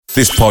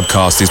This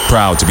podcast is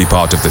proud to be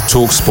part of the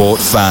TalkSport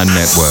Fan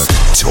Network.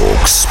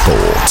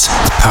 TalkSport.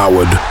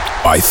 Powered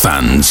by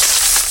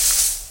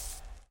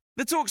fans.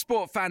 The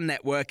TalkSport Fan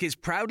Network is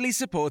proudly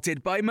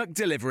supported by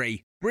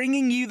McDelivery,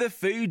 bringing you the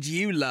food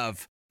you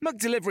love.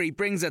 McDelivery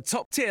brings a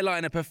top-tier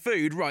lineup of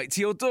food right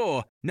to your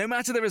door. No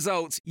matter the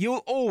result,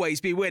 you'll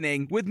always be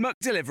winning with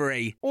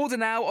McDelivery. Order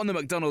now on the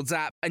McDonald's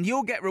app and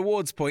you'll get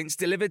rewards points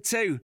delivered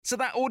too. So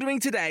that ordering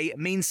today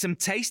means some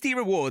tasty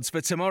rewards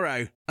for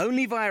tomorrow.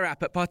 Only via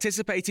app at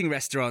participating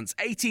restaurants.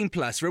 18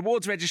 plus.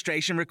 Rewards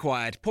registration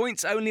required.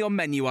 Points only on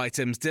menu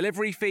items.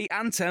 Delivery fee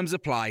and terms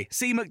apply.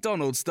 See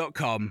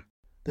mcdonalds.com.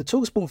 The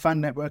TalkSport Fan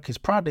Network is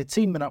proudly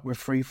teaming up with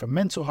Free for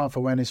Mental Health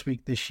Awareness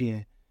Week this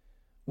year.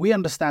 We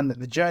understand that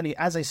the journey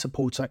as a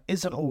supporter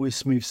isn't always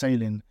smooth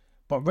sailing,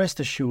 but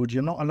rest assured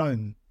you're not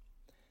alone.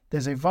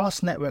 There's a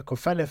vast network of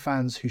fellow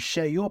fans who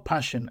share your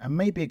passion and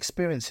may be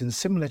experiencing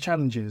similar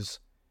challenges.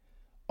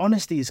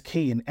 Honesty is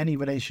key in any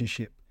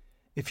relationship.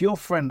 If your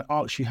friend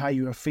asks you how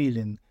you are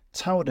feeling,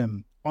 tell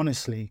them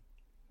honestly.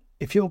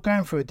 If you're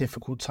going through a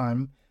difficult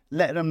time,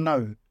 let them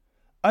know.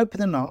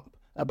 Opening up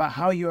about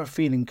how you are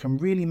feeling can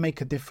really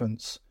make a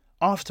difference.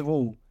 After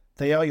all,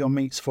 they are your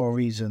mates for a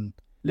reason.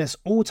 Let's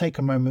all take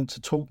a moment to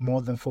talk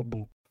more than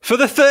football. For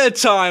the third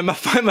time, I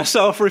find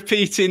myself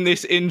repeating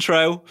this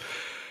intro.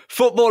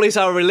 Football is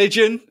our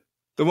religion.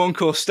 The One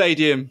Course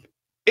Stadium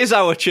is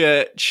our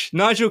church.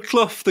 Nigel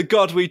Clough, the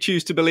God we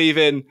choose to believe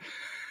in.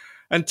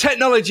 And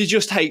technology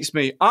just hates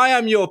me. I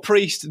am your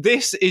priest.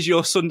 This is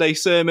your Sunday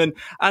sermon.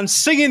 And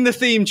singing the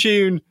theme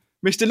tune,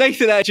 Mr.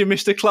 Nathan Edge and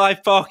Mr.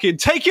 Clive Parkin.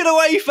 Take it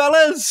away,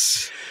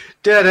 fellas.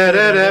 Da da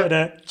da da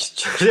da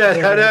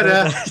da da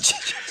da.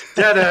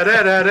 Da da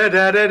da da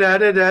da da da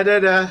da da da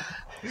da.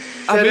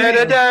 I don't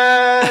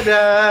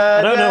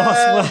know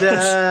what's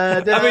worse.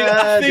 I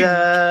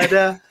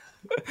think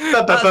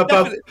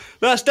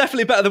that's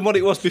definitely better than what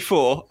it was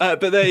before.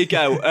 But there you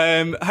go.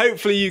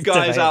 Hopefully you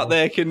guys out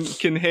there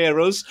can hear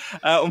us.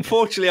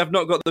 Unfortunately, I've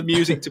not got the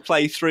music to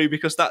play through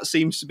because that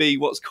seems to be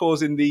what's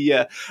causing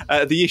the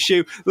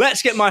issue.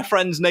 Let's get my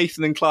friends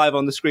Nathan and Clive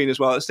on the screen as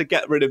well. Let's to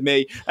get rid of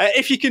me.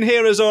 If you can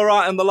hear us all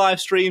right on the live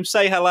stream,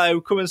 say hello.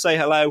 Come and say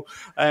hello.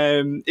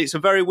 It's a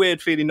very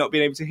weird feeling not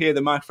being able to hear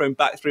the microphone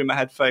back through my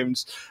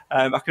headphones.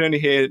 I can only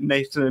hear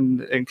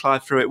Nathan and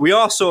Clive through it. We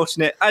are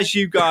sorting it. As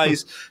you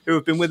guys who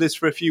have been with us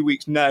for a few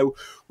weeks know,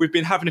 we've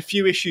been having a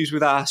few issues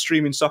with our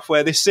streaming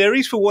software this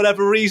series for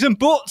whatever reason,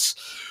 but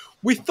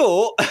we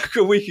thought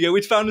a week ago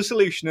we'd found a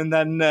solution, and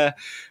then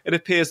it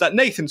appears that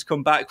Nathan's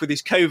come back with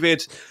his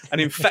COVID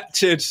and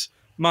infected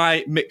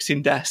my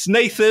mixing desk.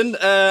 Nathan,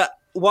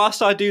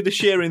 whilst I do the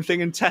sharing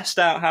thing and test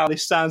out how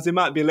this sounds, there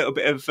might be a little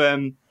bit of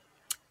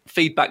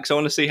feedback, so I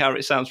want to see how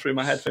it sounds through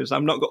my headphones.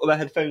 I've not got other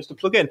headphones to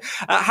plug in.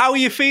 How are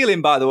you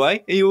feeling, by the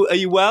way? Are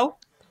you well?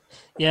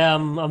 Yeah,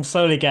 I'm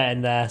slowly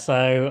getting there.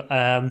 So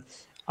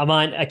I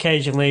might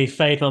occasionally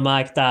fade my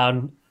mic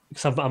down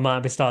because I might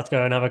be starting to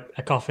go and have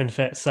a coughing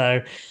fit.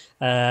 So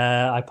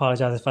I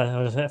apologise if I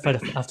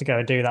have to go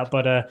and do that.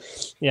 But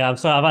yeah,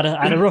 so I've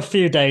had a rough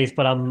few days,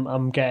 but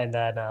I'm getting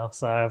there now.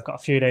 So I've got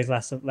a few days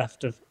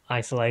left of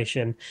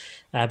isolation.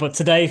 But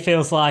today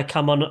feels like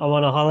I'm on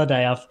a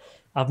holiday.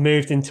 I've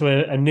moved into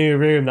a new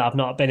room that I've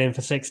not been in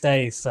for 6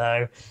 days.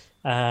 So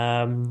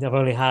I've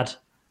only had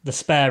the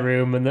spare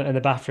room and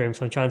the bathroom,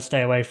 so I'm trying to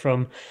stay away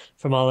from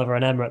Oliver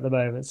and Emma at the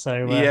moment.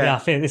 So yeah, I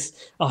feel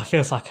this. It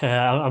feels like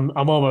I'm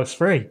almost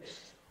free.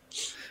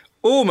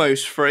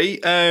 Almost free,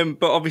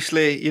 but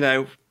obviously,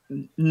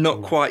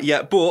 not quite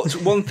yet. But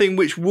one thing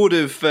which would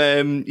have,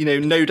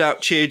 no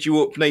doubt cheered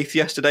you up, Nath,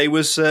 yesterday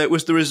was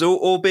the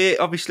result. Albeit,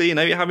 obviously,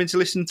 you're having to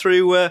listen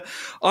through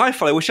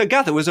iFollow, which I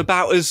gather was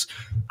about as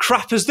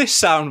crap as this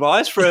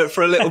sound-wise for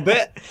a little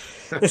bit.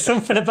 There's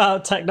something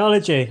about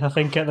technology, I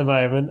think, at the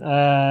moment.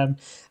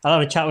 I'll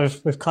have a chat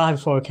with Clive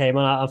before we came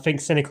on. I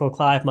think cynical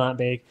Clive might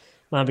be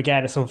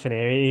getting at something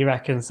here. He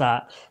reckons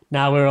that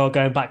now we're all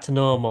going back to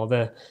normal.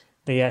 The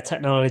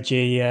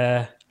technology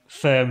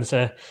firms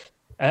are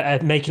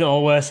making it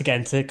all worse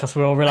again because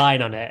we're all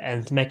relying on it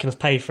and making us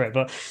pay for it.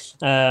 But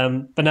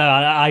no,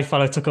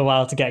 iFollow took a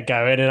while to get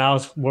going, and I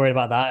was worried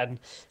about that. And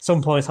at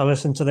some points I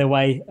listened to the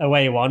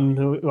away one,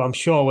 who I'm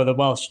sure were the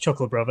Welsh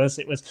Chuckle Brothers.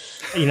 It was,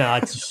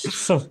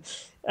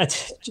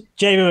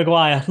 Jamie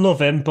Maguire,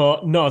 love him,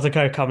 but not as a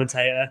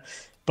co-commentator.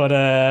 But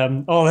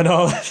all in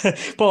all,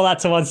 put all that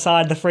to one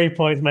side, the 3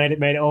 points made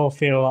it all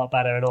feel a lot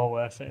better and all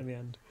worth it in the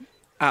end.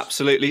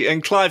 Absolutely.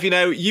 And Clive,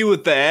 you were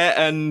there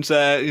and,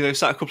 sat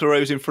a couple of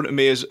rows in front of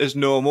me as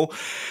normal.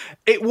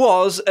 It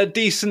was a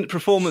decent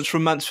performance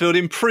from Mansfield,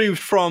 improved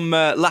from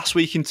last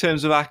week in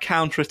terms of our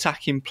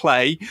counter-attacking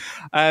play.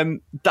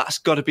 That's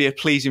got to be a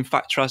pleasing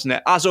factor, hasn't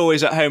it? As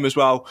always at home as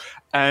well.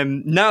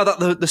 Now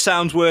that the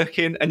sound's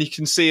working and you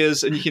can see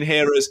us and you can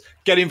hear us,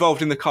 get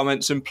involved in the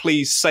comments and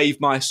please save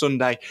my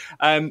Sunday.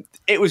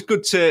 It was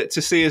good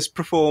to see us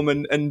perform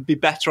and be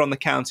better on the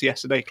counter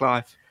yesterday,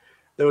 Clive.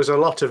 There was a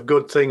lot of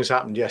good things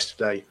happened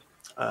yesterday.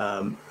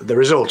 The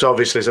result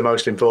obviously is the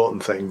most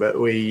important thing, but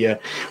we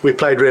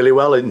played really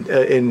well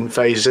in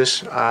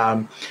phases.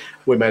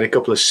 we made a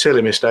couple of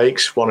silly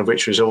mistakes, one of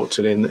which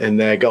resulted in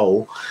their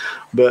goal.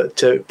 But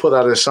to put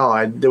that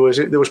aside, there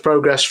was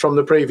progress from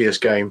the previous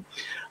game.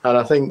 And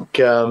I think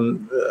Clough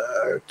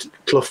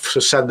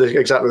has said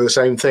exactly the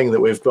same thing, that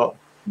we've got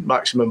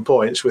maximum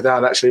points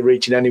without actually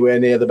reaching anywhere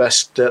near the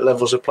best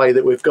levels of play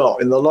that we've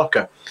got in the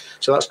locker.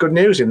 So that's good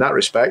news in that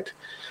respect.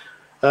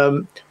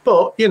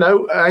 But,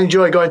 I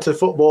enjoy going to the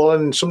football,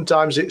 and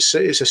sometimes it's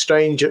a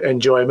strange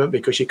enjoyment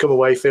because you come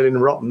away feeling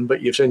rotten,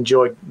 but you've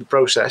enjoyed the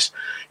process.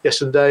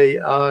 Yesterday,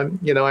 I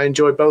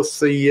enjoyed both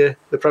the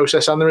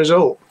process and the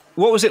result.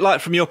 What was it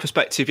like from your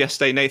perspective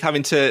yesterday, Nath,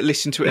 having to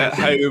listen to it at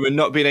home and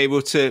not being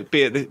able to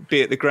be at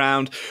the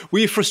ground? Were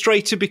you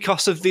frustrated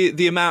because of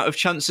the amount of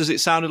chances it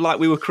sounded like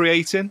we were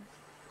creating?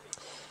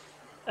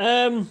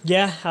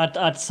 Yeah,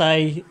 I'd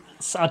say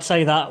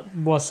that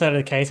was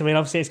certainly the case. I mean,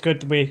 obviously, it's good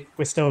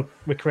that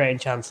we're creating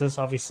chances.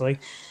 Obviously,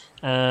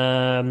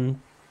 I'm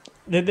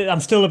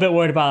still a bit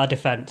worried about our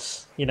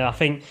defence. I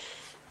think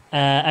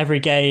every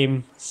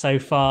game so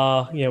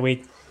far,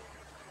 we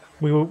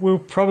were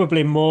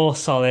probably more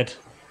solid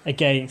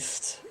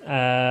against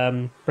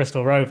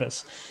Bristol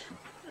Rovers.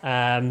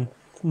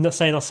 Not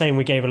saying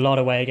we gave a lot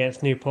away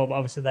against Newport, but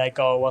obviously their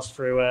goal was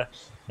through a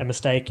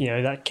mistake.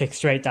 that kick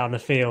straight down the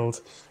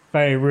field.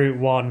 Very Route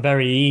 1,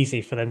 very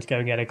easy for them to go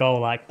and get a goal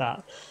like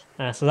that.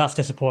 So that's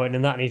disappointing,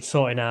 and that needs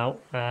sorting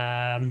out.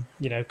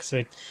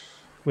 Because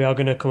we are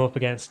going to come up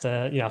against,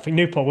 I think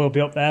Newport will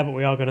be up there, but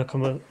we are going to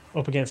come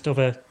up against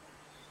other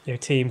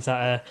teams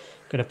that are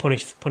going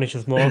to punish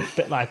us more, a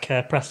bit like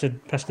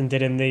Preston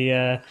did in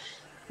the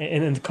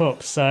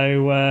cup.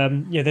 So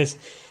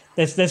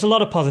there's a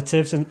lot of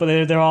positives, but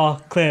there are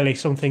clearly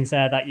some things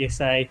there that you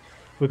say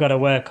we've got to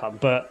work on.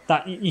 But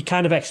that you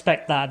kind of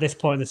expect that at this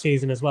point in the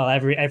season as well.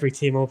 Every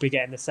team will be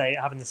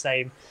having the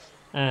same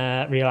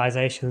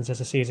realizations as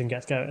the season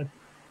gets going.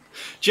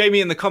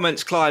 Jamie in the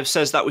comments, Clive,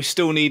 says that we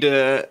still need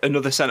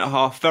another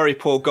centre-half. Very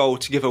poor goal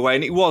to give away.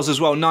 And it was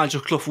as well. Nigel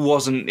Clough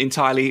wasn't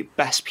entirely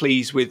best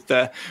pleased with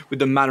the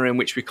manner in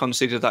which we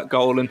conceded that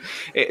goal. And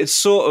it's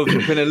sort of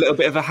been a little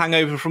bit of a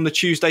hangover from the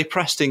Tuesday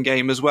Preston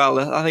game as well.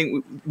 I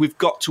think we've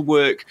got to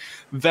work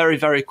very,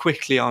 very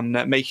quickly on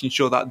making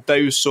sure that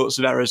those sorts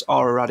of errors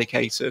are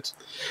eradicated.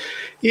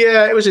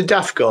 Yeah, it was a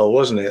daft goal,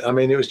 wasn't it? I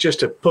mean, it was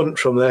just a punt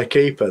from their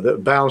keeper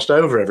that bounced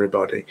over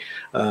everybody.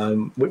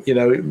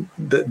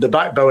 The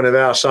backbone of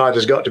our side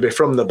has got to be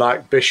from the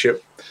back,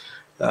 Bishop,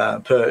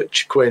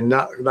 Perch, Quinn,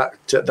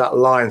 that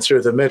line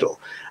through the middle.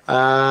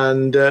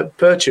 And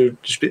Perch,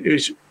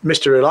 who's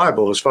Mr.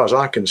 Reliable, as far as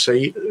I can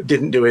see,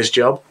 didn't do his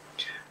job.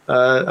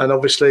 And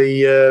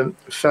obviously,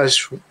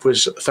 Fez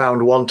was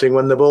found wanting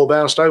when the ball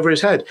bounced over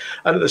his head.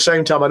 And at the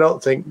same time, I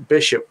don't think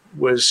Bishop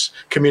was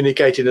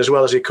communicating as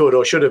well as he could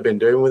or should have been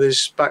doing with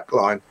his back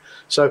line.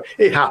 So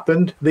it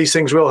happened. These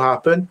things will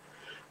happen.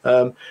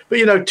 But,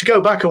 to go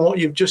back on what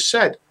you've just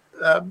said,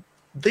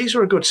 these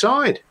are a good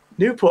side.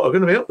 Newport are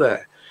going to be up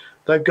there.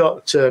 They've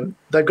got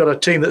a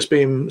team that's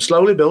been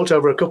slowly built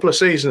over a couple of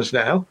seasons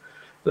now.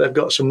 They've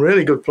got some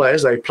really good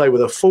players. They play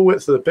with a full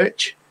width of the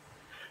pitch.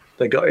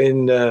 They got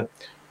in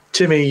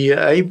Timmy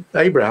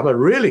Abraham, a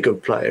really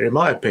good player, in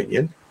my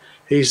opinion.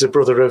 He's the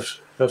brother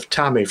of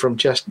Tammy from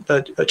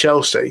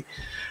Chelsea,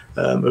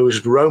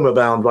 who's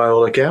Roma-bound by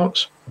all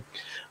accounts.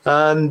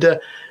 And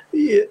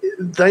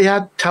they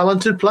had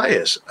talented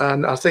players.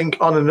 And I think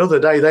on another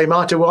day, they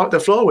might have wiped the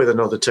floor with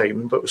another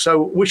team. But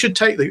so we should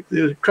take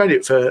the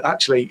credit for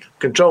actually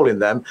controlling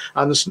them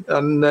and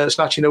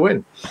snatching a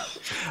win.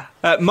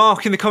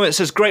 Mark in the comments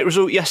says, great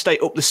result yesterday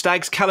up the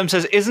Stags. Callum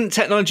says, isn't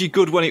technology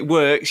good when it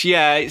works?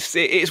 Yeah,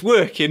 it's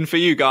working for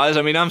you guys.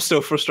 I mean, I'm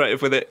still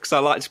frustrated with it because I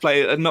like to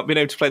play and not being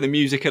able to play the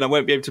music, and I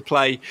won't be able to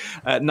play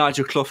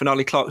Nigel Clough and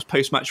Ollie Clark's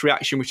post-match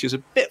reaction, which is a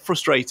bit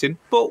frustrating,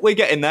 but we're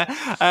getting there.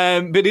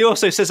 But he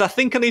also says, I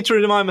think I need to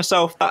remind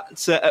myself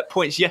that at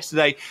points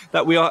yesterday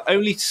that we are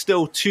only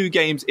still 2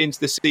 games into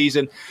the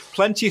season.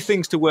 Plenty of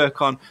things to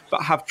work on,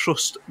 but have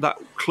trust that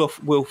Clough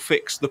will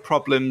fix the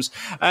problems.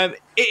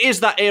 It is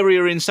that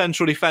area in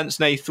central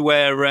defence, Nath,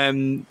 where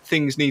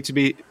things need to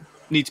be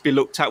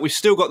looked at. We've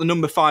still got the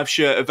number 5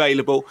 shirt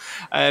available.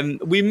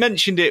 We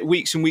mentioned it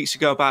weeks and weeks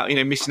ago about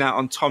missing out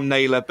on Tom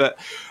Naylor, but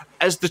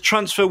as the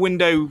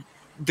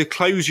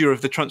closure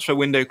of the transfer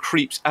window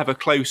creeps ever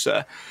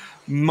closer,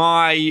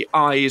 my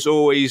eye is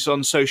always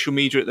on social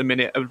media at the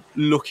minute of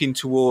looking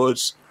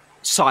towards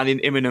signing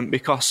imminent,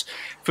 because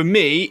for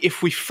me,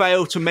 if we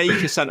fail to make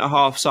a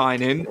centre-half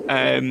signing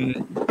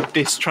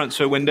this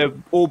transfer window,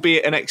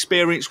 albeit an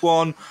experienced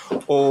one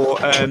or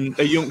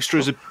a youngster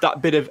as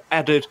that bit of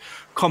added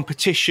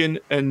competition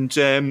and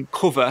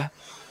cover,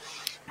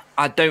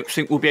 I don't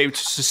think we'll be able to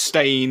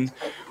sustain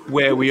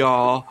where we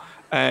are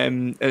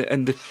and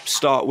the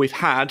start we've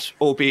had,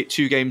 albeit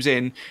 2 games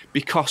in,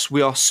 because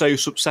we are so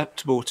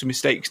susceptible to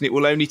mistakes, and it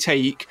will only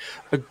take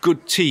a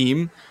good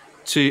team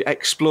to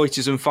exploit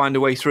us and find a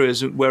way through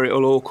us where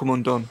it'll all come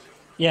undone.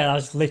 Yeah, I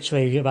was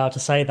literally about to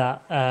say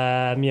that.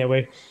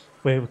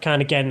 We're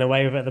kind of getting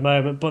away with it at the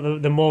moment,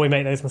 but the more we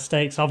make those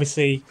mistakes,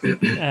 obviously,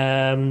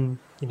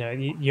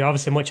 you're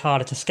obviously much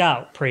harder to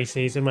scout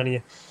pre-season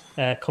when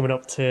coming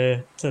up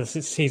to the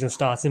season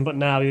starting, but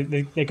now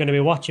they're going to be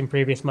watching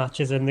previous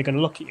matches and they're going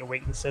to look at your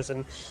weaknesses,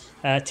 and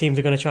teams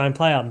are going to try and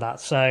play on that.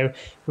 So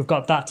we've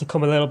got that to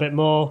come a little bit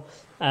more.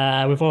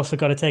 We've also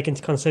got to take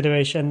into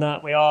consideration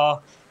that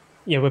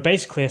we're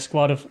basically a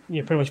squad of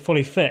pretty much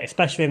fully fit,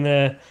 especially in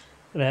the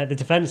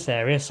defence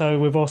area. So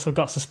we've also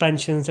got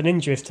suspensions and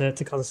injuries to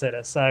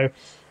consider. So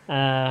it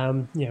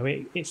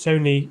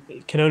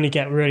can only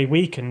get really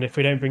weakened if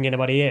we don't bring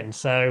anybody in.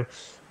 So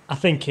I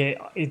think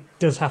it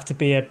does have to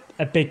be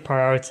a big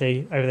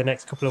priority over the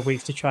next couple of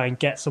weeks to try and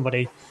get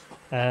somebody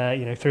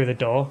through the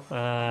door.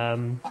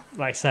 Like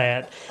I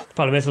say, the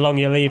problem is the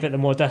longer you leave it, the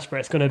more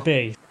desperate it's going to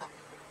be.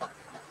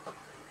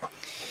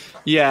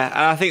 Yeah,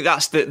 and I think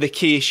that's the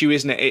key issue,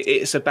 isn't it?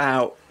 It's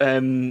about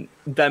them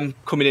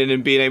coming in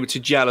and being able to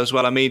gel as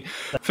well. I mean,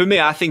 for me,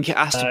 I think it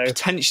has to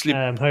potentially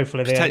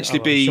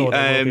be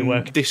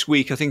this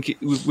week. I think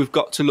we've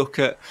got to look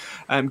at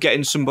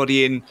getting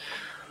somebody in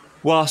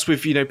whilst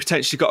we've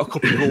potentially got a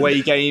couple of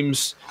away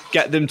games,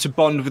 get them to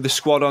bond with the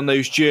squad on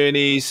those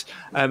journeys,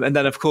 and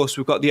then of course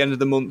we've got the end of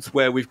the month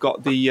where we've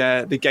got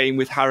the game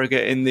with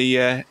Harrogate in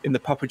the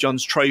Papa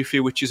John's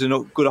Trophy, which is a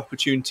good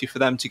opportunity for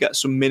them to get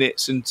some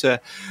minutes and to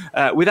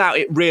without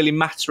it really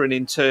mattering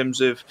in terms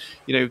of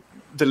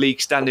the league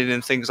standing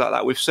and things like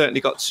that. We've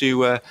certainly got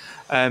to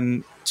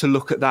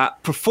look at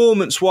that.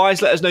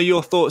 Performance-wise, let us know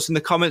your thoughts in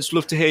the comments.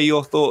 Love to hear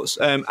your thoughts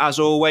as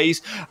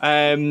always.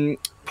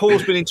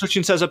 Paul's been in touch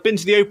and says, I've been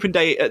to the open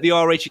day at the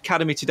RH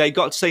Academy today.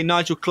 Got to say,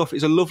 Nigel Clough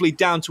is a lovely,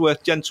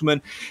 down-to-earth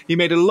gentleman. He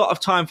made a lot of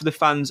time for the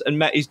fans and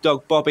met his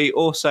dog, Bobby.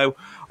 Also,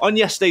 on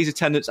yesterday's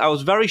attendance, I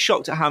was very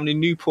shocked at how many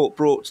Newport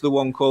brought to the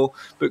one call,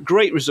 but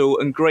great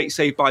result and great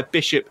save by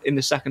Bishop in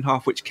the second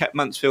half, which kept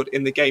Mansfield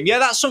in the game. Yeah,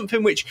 that's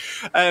something which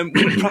would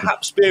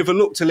perhaps be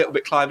overlooked a little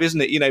bit, Clive,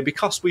 isn't it?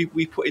 Because we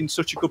put in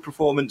such a good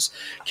performance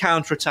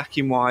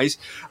counter-attacking wise.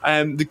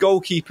 The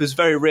goalkeepers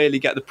very rarely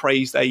get the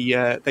praise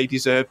they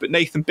deserve, but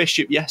Nathan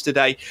Bishop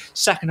yesterday,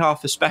 second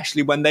half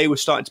especially, when they were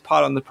starting to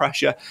pile on the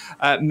pressure,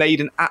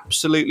 made an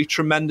absolutely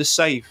tremendous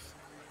save.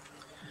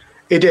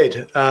 He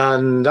did,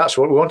 and that's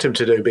what we want him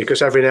to do,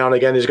 because every now and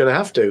again he's going to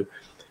have to.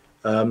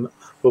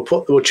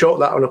 We'll chalk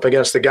that one up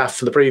against the gaff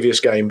from the previous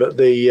game, but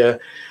the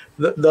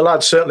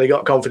lad certainly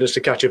got confidence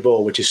to catch a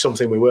ball, which is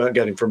something we weren't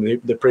getting from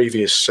the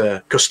previous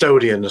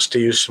custodians, to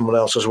use someone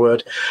else's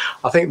word.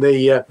 I think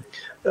I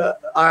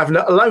have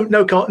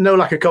no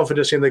lack of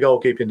confidence in the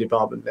goalkeeping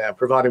department now,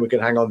 providing we can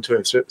hang on to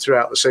him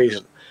throughout the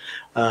season,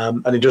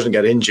 and he doesn't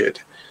get injured.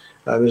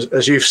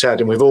 As you've said,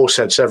 and we've all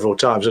said several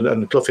times,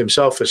 and Clough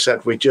himself has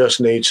said, we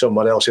just need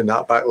someone else in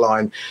that back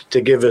line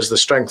to give us the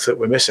strength that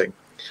we're missing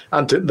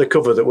and the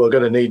cover that we're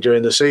going to need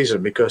during the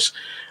season, because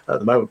at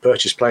the moment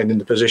Perch is playing in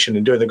the position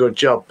and doing a good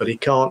job, but he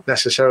can't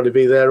necessarily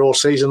be there all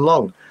season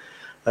long.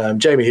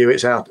 Jamie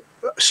Hewitt's out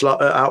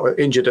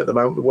injured at the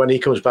moment, but when he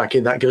comes back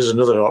in, that gives us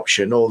another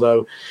option,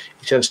 although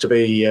he tends to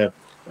be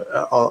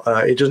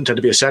he doesn't tend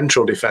to be a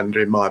central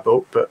defender in my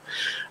book, but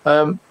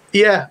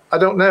yeah, I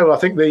don't know. I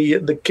think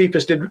the keeper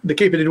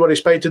did what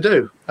he's paid to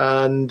do,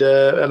 and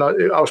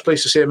I was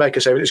pleased to see him make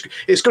a save.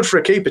 It's good for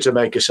a keeper to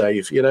make a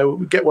save.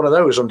 Get one of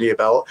those under your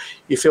belt,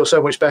 you feel so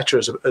much better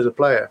as a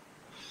player.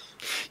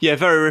 Yeah,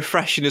 very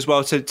refreshing as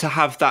well to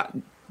have that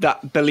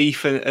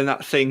belief and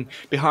that thing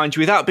behind you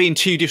without being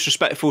too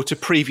disrespectful to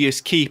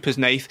previous keepers,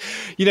 Nath.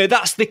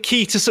 That's the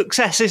key to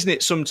success, isn't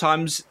it?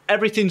 Sometimes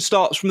everything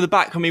starts from the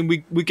back. I mean,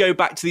 we go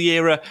back to the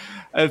era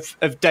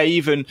of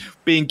Dave and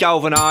being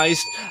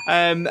galvanised,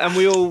 and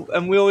we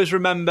always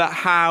remember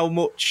how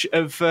much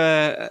of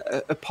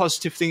a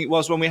positive thing it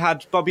was when we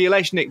had Bobby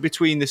Eleshnik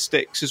between the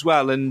sticks as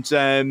well, and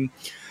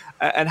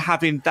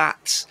having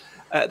that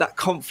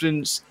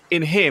confidence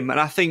in him. And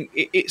I think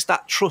it's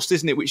that trust,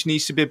 isn't it, which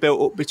needs to be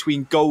built up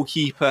between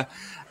goalkeeper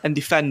and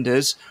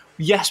defenders.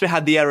 Yes, we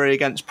had the error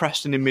against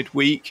Preston in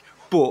midweek,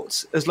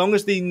 but as long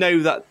as they know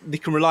that they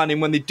can rely on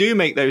him when they do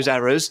make those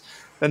errors,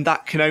 then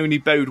that can only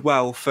bode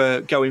well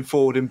for going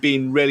forward and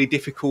being a really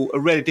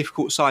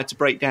difficult side to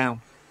break down.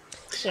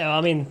 Yeah,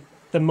 I mean,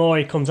 the more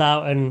he comes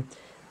out and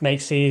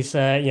makes these,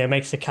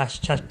 makes the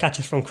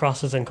catches from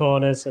crosses and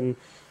corners and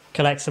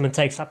collects them and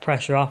takes that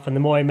pressure off, and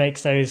the more he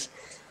makes those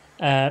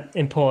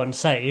important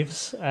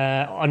saves,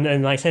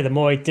 and like I say, the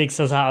more he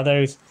digs us out of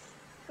those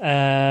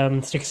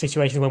sticky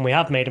situations when we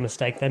have made a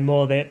mistake, then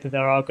more they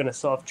are going to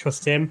sort of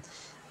trust him.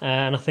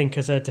 And I think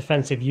as a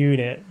defensive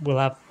unit, we'll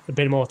have a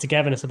bit more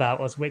togetherness about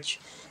us, which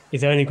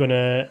is only going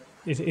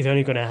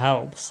to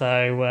help.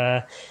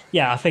 So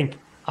yeah,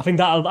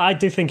 I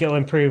do think it'll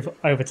improve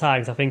over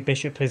time. I think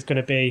Bishop is going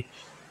to be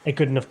a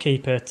good enough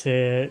keeper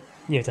to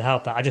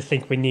help that. I just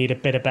think we need a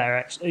bit of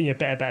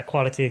better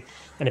quality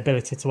and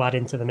ability to add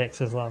into the mix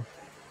as well.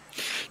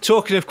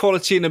 Talking of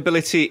quality and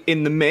ability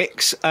in the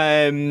mix,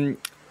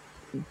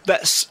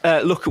 let's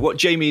look at what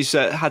Jamie's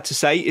had to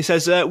say. He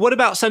says, what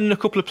about sending a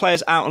couple of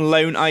players out on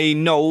loan, i.e.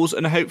 Knowles,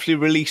 and hopefully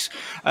release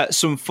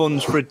some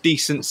funds for a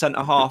decent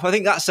centre-half? I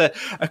think that's a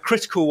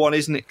critical one,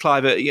 isn't it,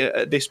 Clive,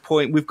 at this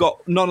point? We've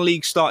got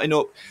non-league starting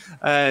up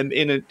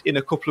in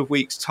a couple of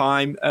weeks'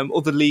 time.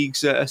 Other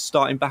leagues are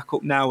starting back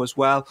up now as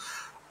well.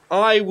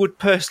 I would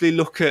personally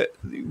look at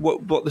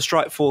what the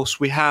strike force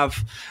we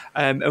have,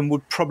 and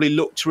would probably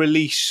look to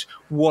release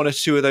one or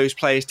two of those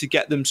players to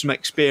get them some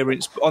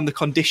experience on the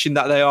condition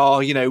that they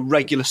are,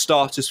 regular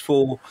starters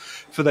for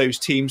those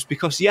teams.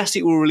 Because yes,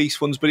 it will release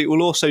ones, but it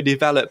will also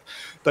develop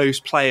those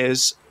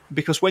players.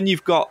 Because when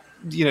you've got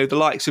the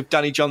likes of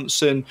Danny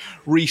Johnson,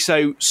 Rhys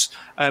Oates,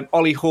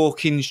 Ollie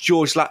Hawkins,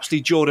 George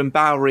Lapsley, Jordan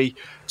Bowery,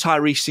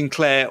 Tyrese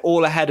Sinclair,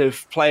 all ahead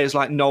of players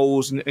like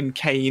Knowles and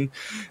Kane,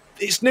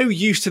 it's no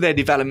use to their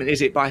development,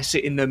 is it, by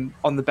sitting them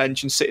on the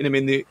bench and sitting them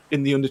in the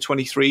under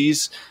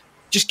 23s?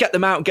 Just get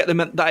them out, get them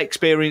that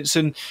experience,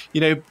 and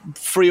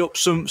free up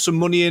some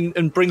money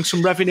and bring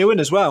some revenue in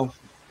as well.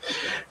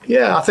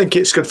 Yeah, I think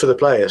it's good for the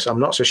players. I'm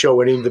not so sure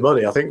we need the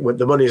money. I think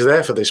the money's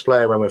there for this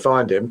player when we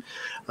find him.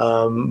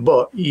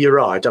 But you're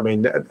right. I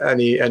mean,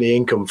 any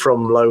income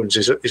from loans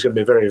is going to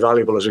be very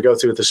valuable as we go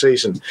through the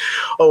season.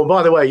 Oh,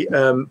 by the way,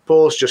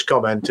 Paul's just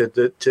commented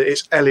that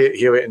it's Elliot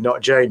Hewitt and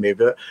not Jamie.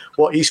 But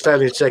what he's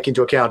failing to take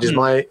into account is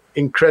my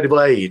incredible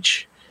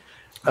age.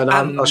 And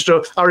I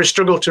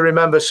struggle to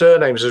remember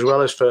surnames as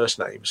well as first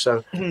names.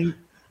 So you're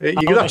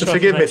going to have to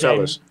forgive me,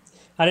 fellas.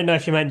 I didn't know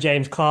if you meant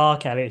James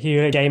Clark, Elliot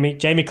Hewitt,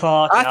 Jamie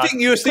Clark. I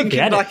think you were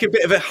thinking like a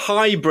bit of a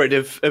hybrid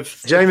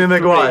of Jamie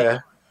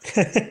Maguire.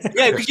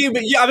 Yeah, because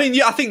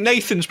I think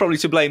Nathan's probably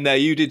to blame there.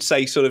 You did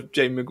say sort of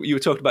Jamie. You were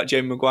talking about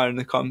Jamie Maguire in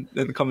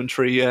the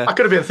commentary. I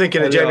could have been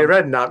thinking of Jamie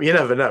Redknapp. You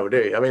never know,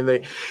 do you? I mean,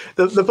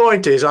 the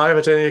point is, I'm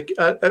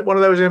at one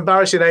of those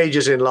embarrassing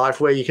ages in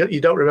life where you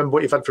don't remember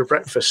what you've had for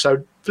breakfast.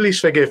 So please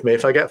forgive me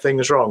if I get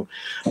things wrong.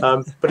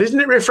 But isn't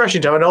it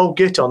refreshing to have an old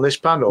git on this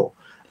panel?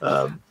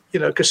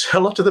 Because a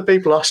lot of the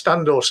people I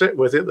stand or sit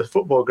with at the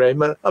football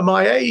game are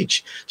my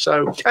age.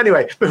 So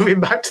anyway, moving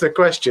back to the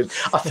question,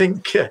 I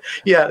think,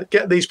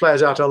 get these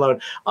players out on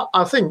loan.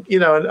 I think,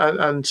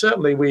 and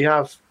certainly we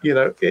have,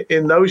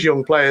 in those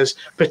young players,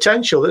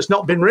 potential that's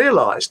not been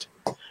realised.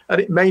 And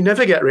it may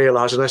never get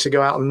realised unless they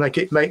go out and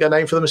make a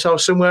name for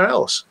themselves somewhere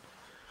else.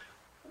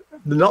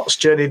 The Notts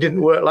journey didn't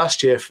work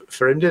last year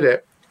for him, did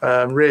it?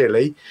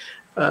 Really?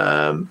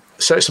 So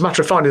it's a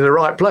matter of finding the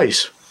right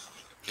place.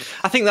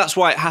 I think that's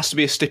why it has to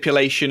be a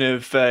stipulation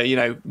of,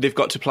 they've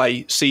got to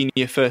play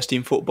senior first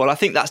team football. I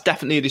think that's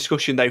definitely a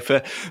discussion, though,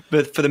 for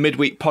the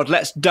midweek pod.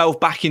 Let's delve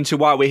back into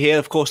why we're here.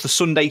 Of course, the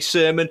Sunday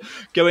sermon,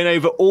 going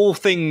over all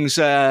things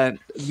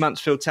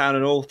Mansfield Town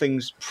and all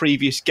things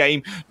previous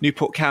game.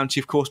 Newport County,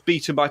 of course,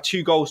 beaten by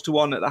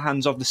 2-1 at the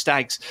hands of the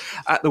Stags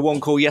at the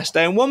one call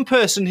yesterday. And one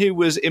person who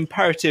was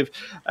imperative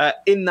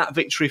in that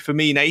victory for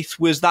me, Nath,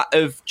 was that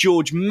of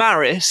George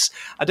Maris.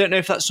 I don't know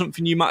if that's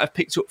something you might have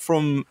picked up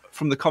from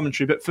the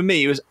commentary, but for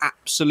me, it was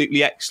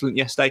absolutely excellent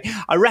yesterday.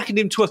 I reckoned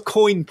him to a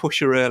coin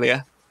pusher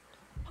earlier.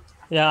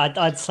 Yeah,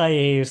 I'd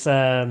say he was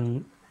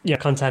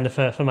contender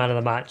for man of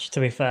the match, to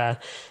be fair.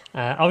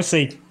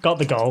 Obviously, got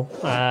the goal,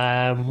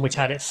 which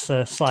had its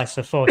slice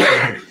of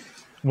fortune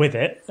with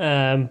it.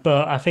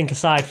 But I think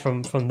aside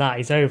from that,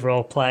 his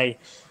overall play,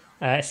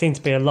 it seemed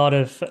to be a lot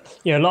of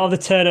the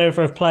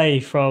turnover of play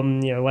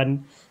from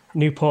when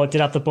Newport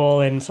did have the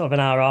ball in sort of an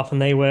hour off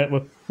and they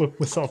were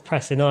sort of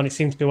pressing on. It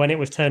seemed to be when it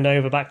was turned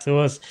over back to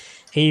us,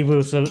 he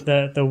was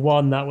the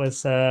one that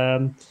was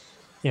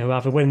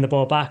either winning the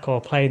ball back or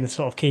playing the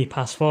sort of key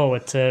pass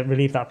forward to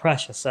relieve that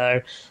pressure.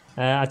 So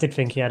I did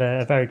think he had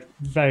a very,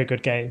 very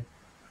good game.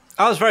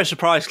 I was very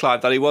surprised,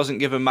 Clive, that he wasn't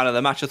given man of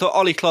the match. I thought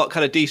Ollie Clark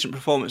had a decent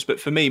performance, but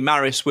for me,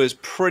 Maris was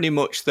pretty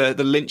much the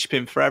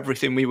linchpin for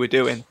everything we were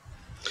doing.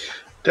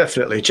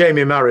 Definitely.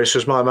 Jamie Maris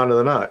was my man of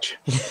the match.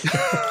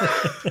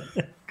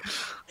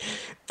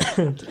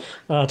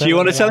 Do you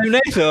want to tell him,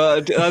 Nate? Or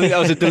I think that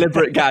was a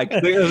deliberate gag.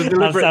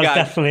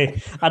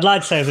 Definitely. I'd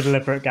like to say it was a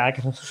deliberate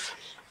gag.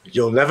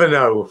 You'll never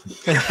know.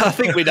 I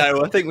think we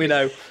know. I think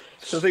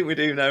we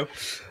do know.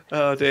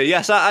 Oh dear.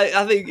 Yes,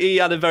 I think he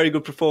had a very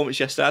good performance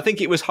yesterday. I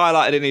think it was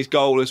highlighted in his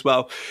goal as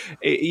well.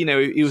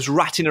 He was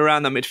ratting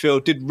around that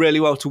midfield, did really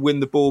well to win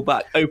the ball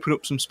back, open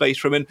up some space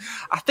for him. And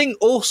I think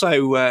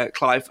also,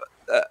 Clive,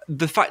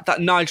 the fact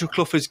that Nigel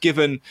Clough has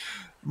given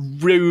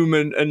room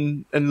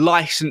and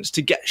license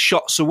to get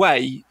shots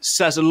away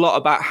says a lot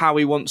about how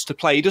he wants to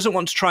play. He doesn't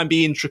want to try and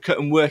be intricate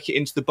and work it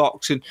into the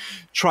box and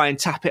try and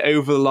tap it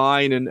over the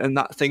line and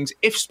that things.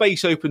 If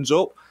space opens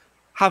up,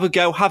 have a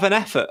go, have an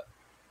effort.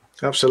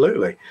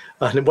 Absolutely.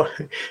 And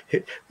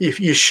if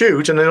you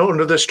shoot and then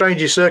under the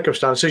strangest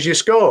circumstances you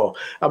score.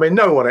 I mean,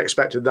 no one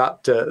expected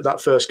that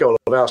first goal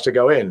of ours to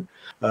go in,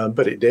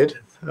 but it did,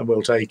 and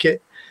we'll take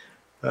it.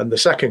 And the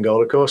second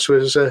goal, of course,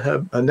 was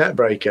a net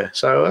breaker.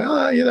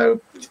 So,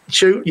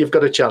 shoot, you've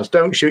got a chance.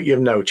 Don't shoot, you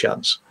have no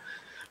chance.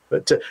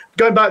 But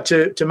going back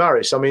to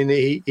Maris, I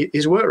mean,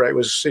 his work rate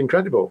was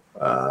incredible.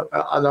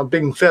 And I've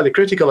been fairly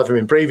critical of him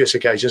in previous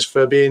occasions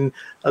for being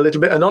a little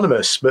bit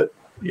anonymous. But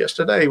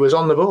yesterday he was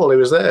on the ball, he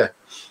was there.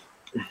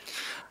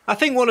 I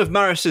think one of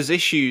Maris's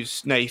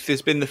issues, Nath,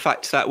 has been the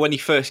fact that when he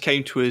first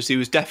came to us, he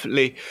was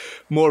definitely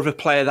more of a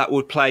player that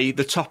would play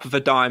the top of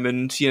a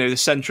diamond, the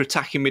centre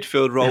attacking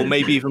midfield role,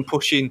 maybe even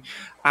pushing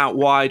out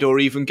wide or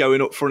even going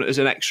up front as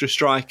an extra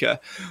striker.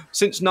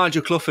 Since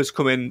Nigel Clough has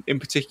come in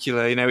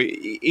particular,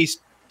 he's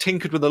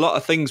tinkered with a lot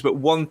of things, but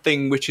one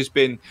thing which has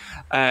been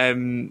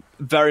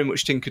very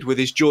much tinkered with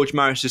is George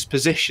Maris's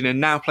position, and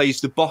now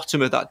plays the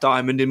bottom of that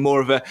diamond in more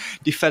of a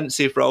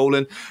defensive role.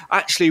 And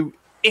actually,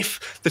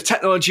 if the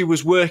technology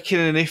was working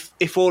and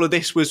if all of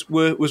this was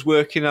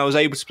working, I was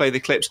able to play the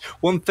clips.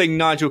 One thing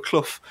Nigel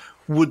Clough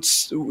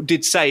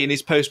did say in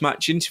his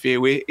post-match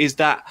interview is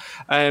that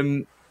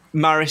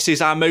Maris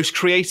is our most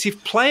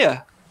creative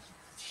player.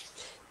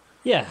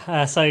 Yeah,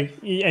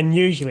 and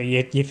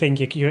usually you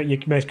think your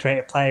most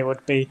creative player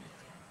would be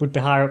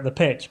higher up the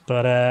pitch,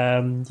 but I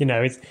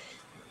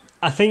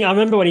think I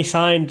remember when we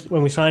signed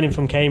him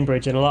from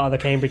Cambridge, and a lot of the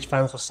Cambridge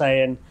fans were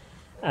saying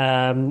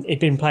he'd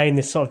been playing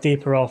this sort of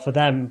deeper role for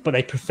them, but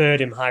they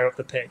preferred him higher up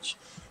the pitch.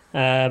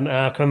 And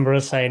I remember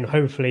us saying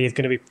hopefully he's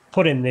going to be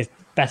put in this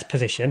best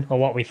position, or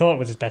what we thought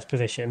was his best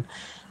position,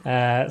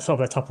 sort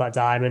of at the top of that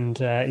diamond,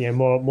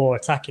 more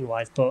attacking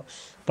wise.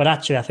 But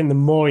actually, I think the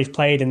more he's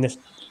played in this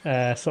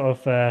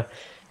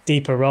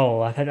deeper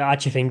role, I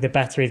actually think the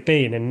better he's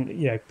been,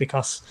 and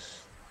because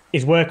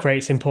his work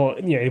rate's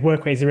important. His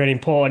work rate is really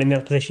important in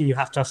that position. You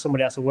have to have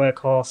somebody that's a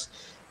workhorse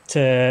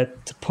to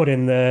put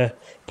in the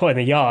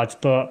yards,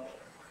 but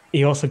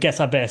he also gets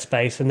that bit of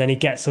space, and then he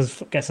gets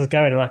us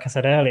going. And like I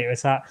said earlier,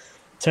 it's that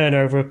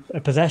turnover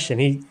of possession.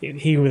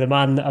 He was the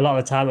man a lot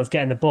of the time that was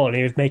getting the ball, and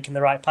he was making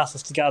the right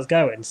passes to get us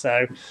going.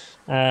 So,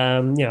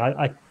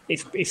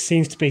 it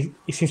seems to be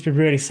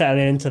really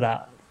settling into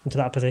that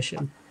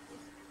position.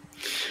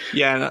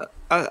 Yeah, and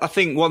I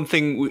think one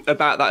thing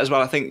about that as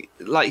well, I think,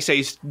 like you say,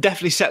 he's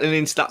definitely settling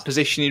into that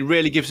position. He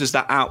really gives us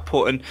that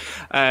output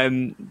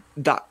and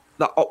that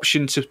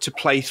option to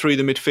play through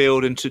the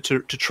midfield and to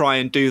try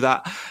and do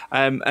that,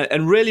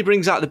 and really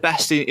brings out the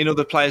best in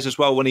other players as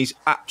well when he's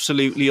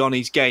absolutely on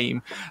his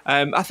game.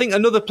 I think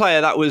another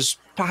player that was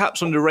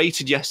perhaps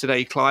underrated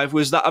yesterday, Clive,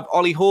 was that of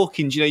Ollie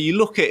Hawkins. You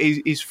look at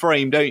his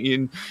frame, don't you?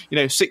 And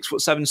 6'7",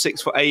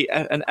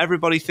 6'8", and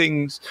everybody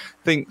thinks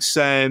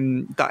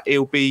that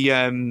he'll be.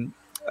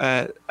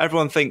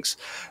 Everyone thinks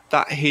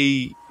that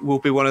he will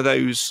be one of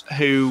those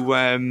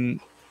who.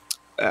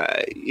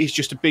 He's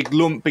just a big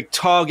lump, big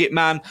target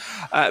man,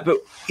 but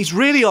he's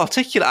really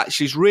articulate.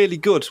 Actually, he's really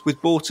good with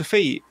ball to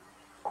feet.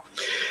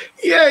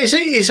 Yeah,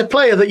 he's a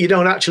player that you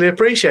don't actually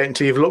appreciate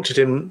until you've looked at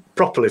him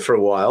properly for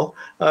a while.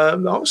 I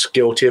was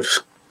guilty of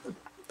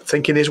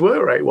thinking his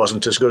work rate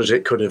wasn't as good as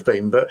it could have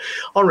been, but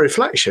on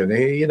reflection,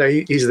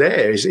 he's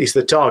there. He's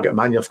the target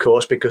man, of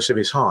course, because of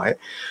his height,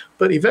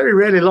 but he very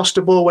rarely lost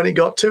a ball when it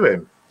got to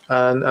him.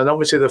 And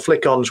obviously the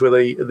flick-ons were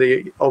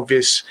the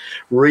obvious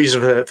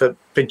reason for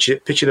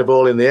pitching a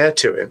ball in the air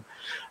to him.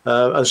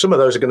 And some of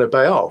those are going to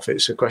pay off.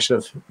 It's a question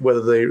of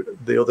whether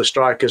the other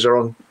strikers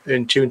are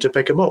in tune to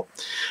pick them up.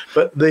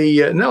 But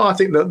I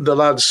think that the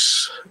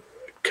lad's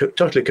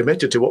totally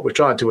committed to what we're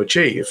trying to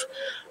achieve.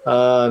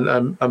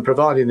 And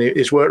providing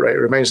his work rate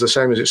remains the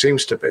same as it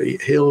seems to be,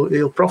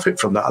 he'll profit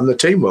from that, and the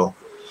team will.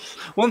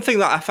 One thing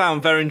that I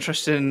found very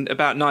interesting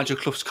about Nigel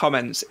Clough's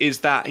comments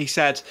is that he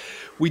said,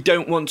 we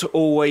don't want to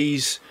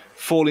always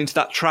fall into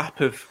that trap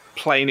of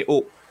playing it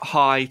up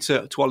high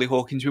to Ollie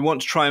Hawkins. We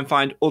want to try and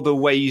find other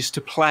ways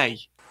to play.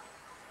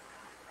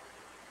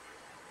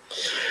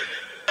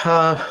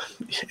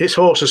 It's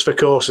horses for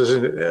courses,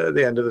 isn't it? At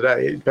the end of the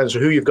day, it depends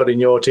on who you've got in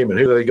your team and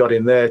who they got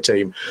in their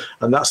team,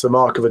 and that's the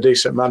mark of a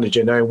decent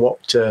manager, knowing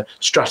what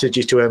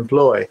strategy to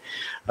employ.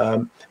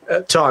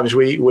 At times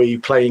we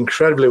play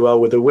incredibly well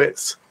with the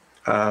width,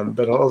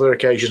 but on other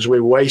occasions we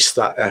waste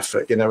that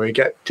effort. We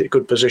get to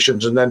good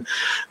positions and then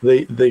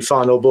the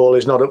final ball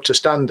is not up to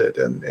standard,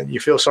 and you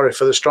feel sorry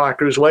for the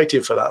striker who's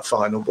waiting for that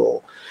final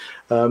ball.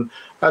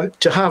 And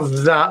to have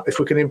that, if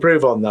we can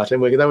improve on that,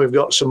 and then we've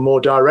got some more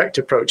direct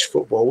approach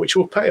football, which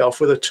will pay off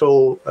with a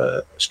tall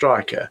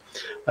striker.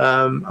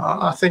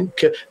 I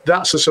think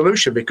that's the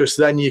solution, because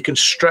then you can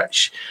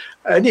stretch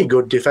any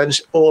good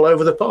defence all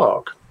over the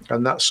park,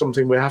 and that's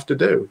something we have to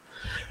do.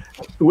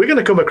 We're going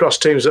to come across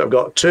teams that have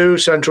got two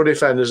central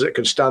defenders that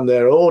can stand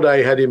there all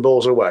day heading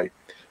balls away.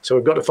 So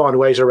we've got to find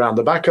ways around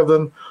the back of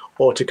them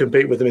or to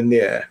compete with them in the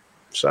air.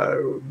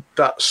 So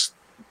that's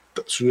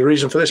the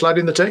reason for this lad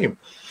in the team.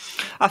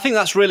 I think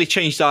that's really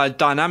changed our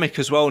dynamic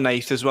as well,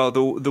 Nath, as well,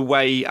 the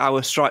way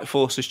our strike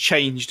force has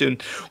changed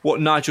and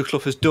what Nigel Clough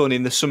has done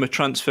in the summer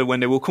transfer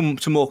window. We'll come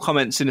to more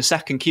comments in a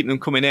second, keep them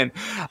coming in.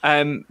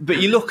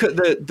 But you look at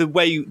the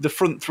way the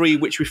front three,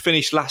 which we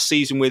finished last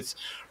season with,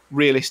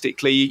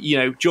 realistically,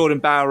 Jordan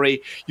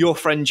Bowery, your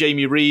friend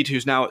Jamie Reid,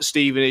 who's now at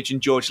Stevenage,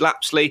 and George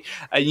Lapsley,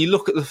 and you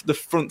look at the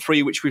front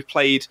three which we've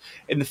played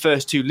in the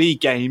first two league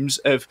games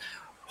of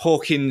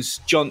Hawkins,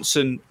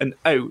 Johnson and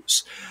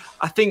Oates.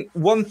 I think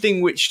one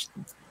thing which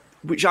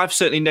I've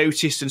certainly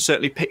noticed and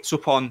certainly picked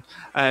up on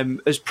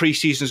as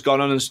pre-season has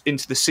gone on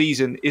into the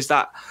season is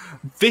that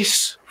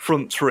this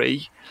front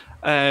three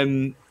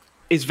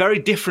is very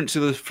different to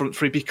the front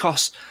three,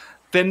 because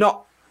they're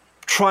not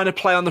trying to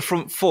play on the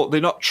front foot.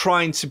 They're not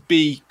trying to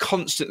be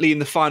constantly in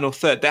the final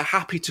third. They're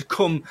happy to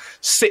come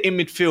sit in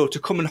midfield, to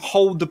come and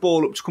hold the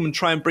ball up, to come and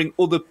try and bring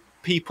other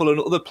people and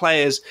other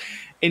players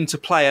into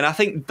play. And I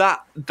think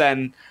that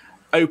then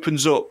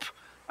opens up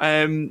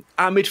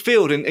our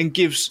midfield and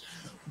gives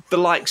the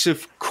likes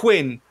of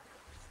Quinn,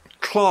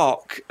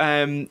 Clark,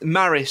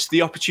 Maris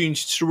the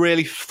opportunity to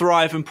really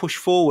thrive and push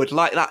forward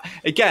like that.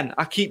 Again,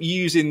 I keep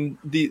using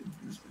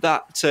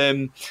that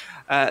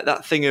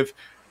thing of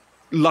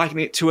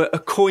likening it to a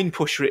coin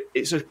pusher.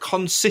 It's a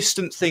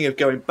consistent thing of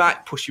going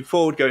back, pushing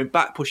forward, going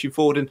back, pushing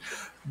forward, and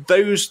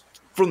those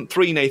front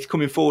three, Nath,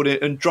 coming forward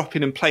and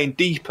dropping and playing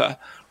deeper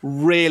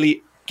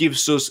really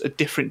gives us a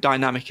different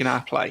dynamic in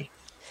our play.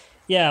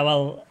 Yeah,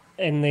 well,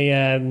 in the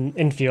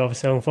interview,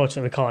 obviously,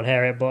 unfortunately, we can't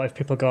hear it, but if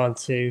people go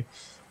onto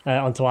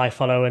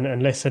iFollow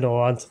and listen,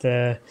 or onto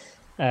the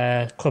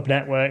club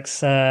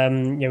networks,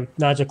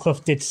 Nigel Clough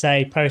did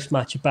say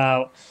post-match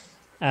about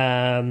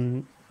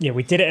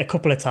we did it a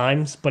couple of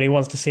times, but he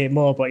wants to see it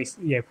more. But he's,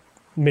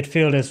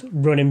 midfielders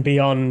running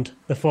beyond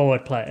the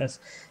forward players,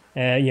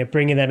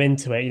 bringing them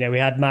into it. We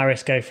had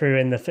Maris go through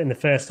in the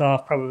first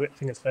half. Probably, I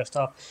think it's first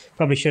half.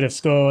 Probably should have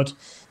scored,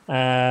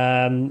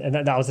 and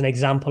that was an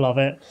example of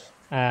it.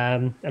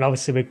 And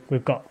obviously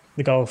we've got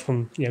the goal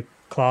from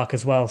Clark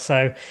as well.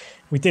 So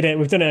we did it.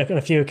 We've done it on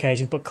a few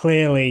occasions, but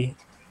clearly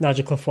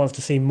Nigel Clough wants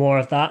to see more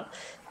of that,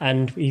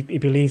 and he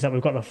believes that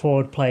we've got the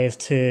forward players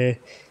to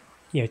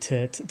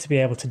be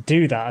able to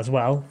do that as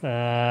well.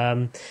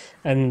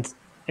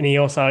 And he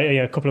also,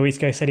 a couple of weeks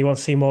ago, said he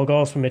wants to see more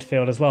goals from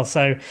midfield as well.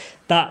 So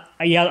that,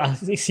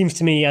 it seems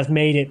to me, he has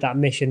made it that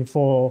mission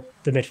for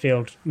the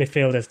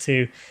midfielders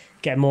to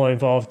get more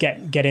involved,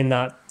 get in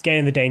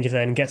the danger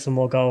zone, and get some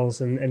more goals,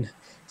 and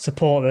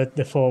support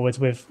the forwards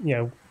with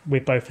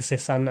both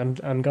assists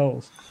and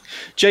goals.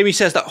 Jamie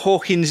says that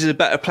Hawkins is a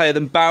better player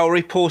than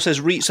Bowery. Paul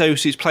says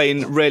Ritsos is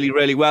playing really,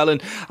 really well.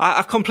 And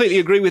I completely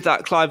agree with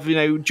that, Clive.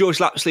 George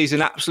Lapsley is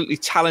an absolutely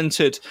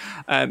talented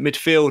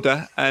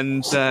midfielder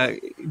and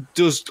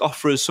does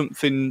offer us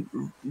something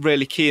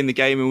really key in the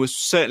game, and was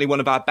certainly one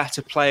of our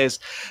better players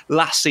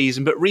last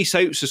season. But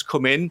Ritsos has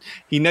come in.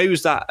 He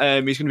knows that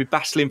he's going to be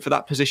battling for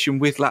that position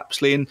with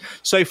Lapsley. And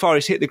so far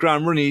he's hit the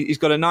ground running. He's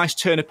got a nice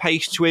turn of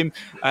pace to him,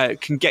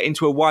 can get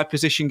into a wide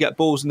position, get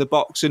balls in the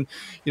box, and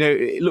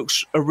it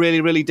looks a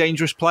really, really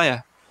dangerous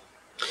player.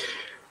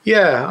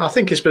 Yeah, I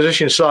think his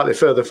position is slightly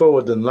further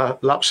forward than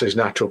Lapsley's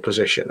natural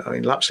position. I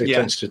mean, Lapsley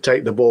tends to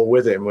take the ball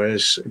with him,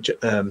 whereas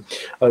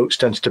Oates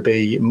tends to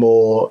be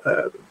more,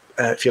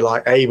 if you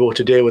like, able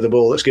to deal with the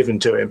ball that's given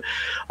to him.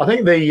 I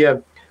think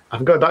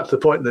I'm going back to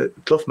the point that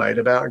Clough made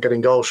about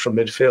getting goals from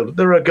midfield.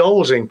 There are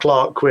goals in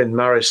Clark, Quinn,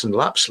 Maris and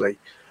Lapsley.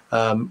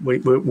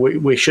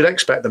 We should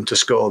expect them to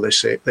score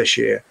this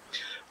year.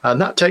 And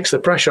that takes the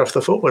pressure off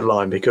the forward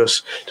line,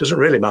 because it doesn't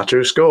really matter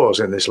who scores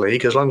in this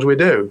league as long as we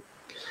do.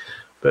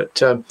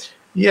 But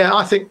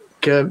I think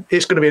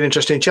it's going to be an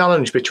interesting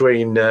challenge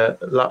between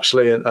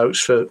Lapsley and Oates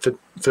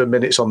for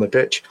minutes on the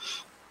pitch.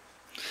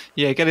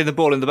 Yeah, getting the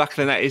ball in the back of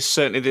the net is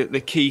certainly the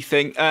key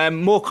thing.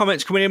 More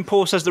comments coming in.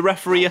 Paul says the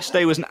referee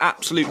yesterday was an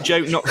absolute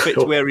joke, not fit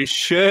to wear his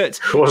shirt.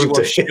 It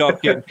was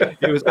shocking.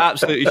 It was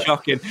absolutely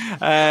shocking.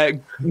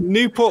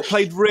 Newport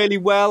played really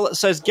well,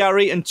 says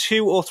Gary, and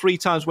 2 or 3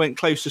 times went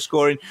close to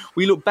scoring.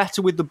 We looked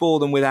better with the ball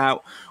than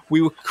without.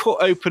 We were cut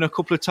open a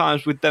couple of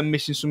times with them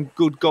missing some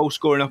good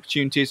goal-scoring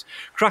opportunities.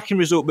 Cracking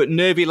result, but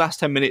nervy last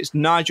 10 minutes.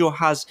 Nigel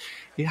had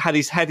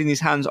his head in his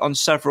hands on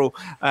several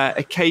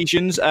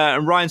occasions.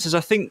 And Ryan says,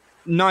 I think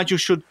Nigel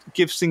should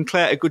give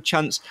Sinclair a good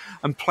chance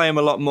and play him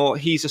a lot more.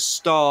 He's a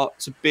star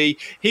to be.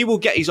 He will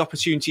get his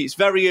opportunity. It's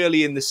very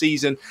early in the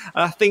season.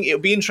 And I think it'll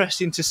be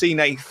interesting to see,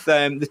 Nath,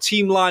 the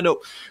team lineup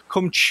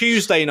come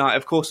Tuesday night.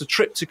 Of course, the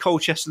trip to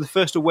Colchester, the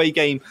first away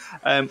game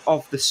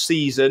of the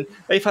season.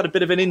 They've had a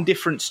bit of an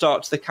indifferent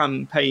start to the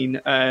campaign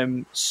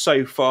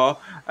so far,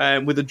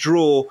 with a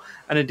draw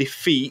and a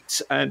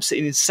defeat,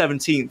 sitting in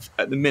 17th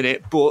at the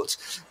minute. But,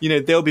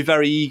 they'll be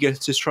very eager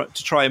to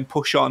try and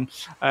push on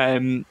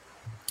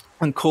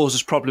and cause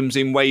us problems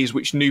in ways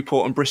which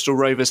Newport and Bristol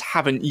Rovers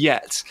haven't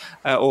yet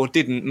or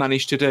didn't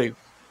manage to do.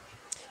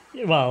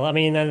 Well, I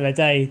mean, at the end of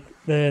the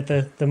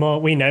day, the more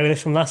we know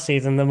this from last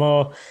season, the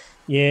more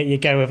you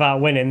go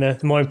without winning, the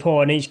more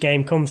important each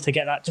game comes to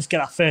get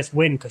that first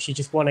win, because you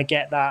just want to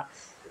get that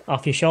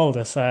off your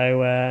shoulder.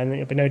 So and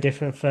it'll be no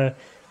different for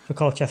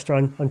Colchester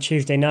on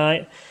Tuesday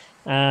night.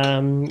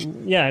 And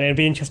it'll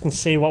be interesting to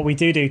see what we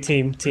do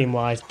team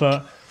wise,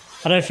 but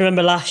I don't know if you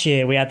remember last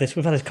year we've had this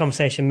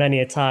conversation many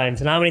a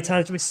times, and how many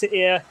times did we sit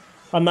here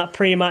on that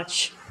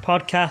pre-match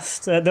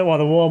podcast, the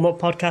warm-up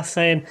podcast,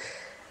 saying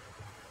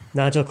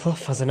Nigel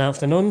Clough has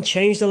announced an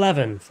unchanged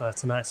 11 for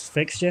tonight's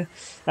fixture.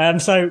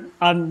 So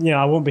I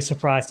wouldn't be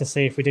surprised to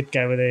see if we did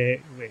go with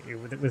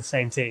the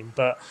same team.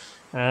 But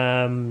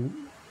at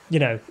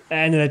the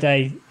end of the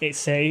day,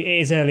 it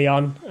is early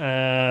on,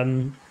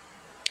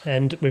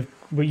 and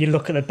you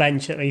look at the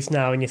bench at least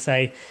now, and you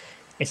say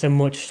it's a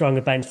much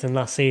stronger bench than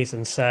last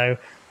season. So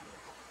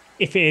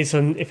if it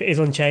is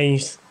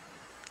unchanged,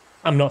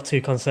 I'm not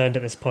too concerned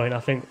at this point. I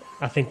think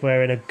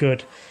we're in a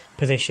good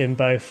position,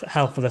 both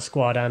health of the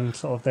squad and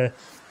sort of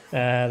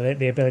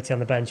the ability on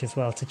the bench as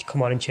well to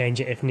come on and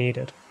change it if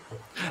needed.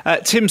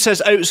 Tim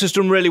says Oates has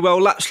done really well.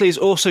 Lapsley is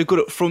also good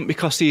up front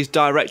because he is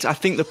direct. I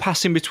think the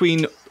passing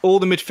between all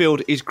the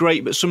midfield is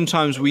great, but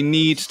sometimes we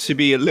need to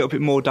be a little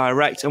bit more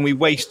direct, and we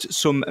waste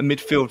some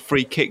midfield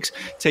free kicks,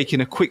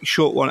 taking a quick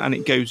short one and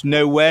it goes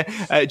nowhere.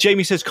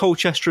 Jamie says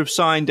Colchester have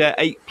signed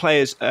 8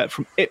 players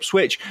from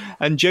Ipswich,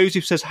 and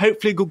Joseph says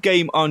hopefully a good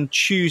game on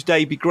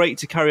Tuesday. Be great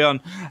to carry on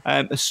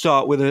a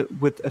start with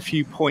a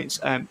few points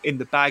in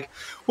the bag.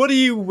 What are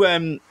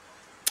you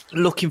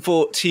looking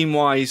for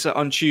team-wise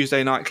on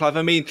Tuesday night, Clive?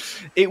 I mean,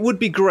 it would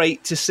be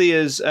great to see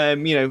us,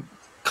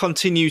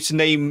 continue to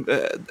name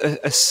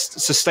a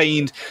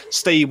sustained,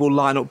 stable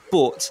lineup.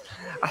 But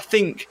I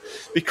think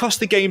because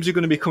the games are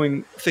going to be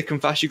coming thick and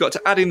fast, you've got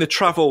to add in the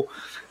travel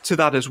to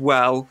that as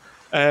well.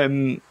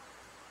 I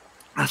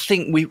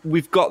think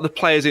we've got the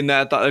players in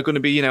there that are going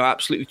to be,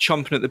 absolutely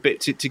chomping at the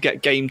bit to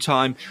get game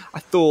time. I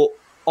thought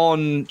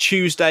on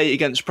Tuesday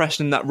against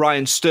Preston that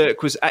Ryan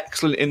Stirk was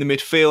excellent in the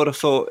midfield. I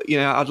thought,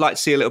 I'd like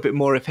to see a little bit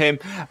more of him.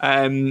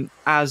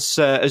 As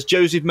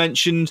Joseph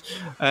mentioned,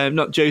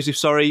 not Joseph,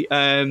 sorry,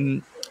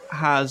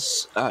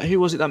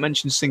 who was it that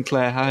mentioned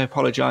Sinclair? I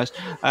apologise.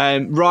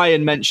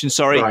 Ryan mentioned,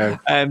 sorry.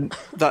 Ryan.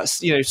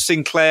 That's,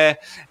 Sinclair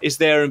is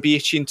there and be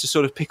itching to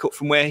sort of pick up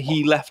from where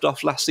he left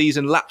off last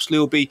season. Lapsley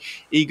will be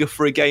eager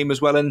for a game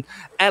as well, and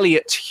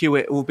Elliot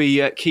Hewitt will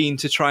be keen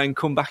to try and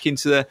come back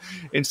into the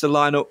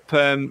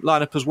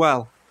lineup as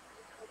well.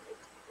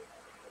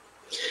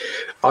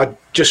 I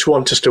just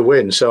want us to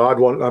win. So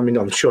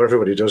I'm sure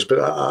everybody does, but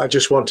I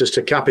just want us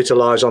to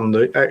capitalise on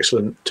the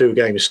excellent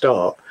 2-game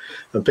start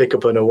and pick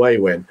up an away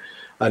win.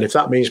 And if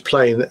that means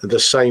playing the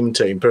same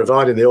team,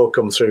 providing they all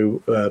come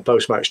through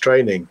post-match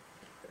training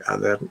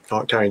and they're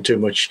not carrying too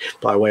much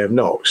by way of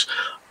knocks,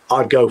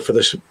 I'd go for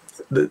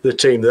the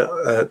team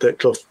that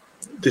Clough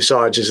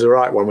decides is the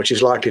right one, which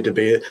is likely to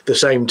be the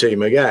same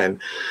team again.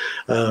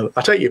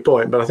 I take your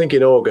point, but I think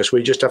in August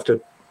we just have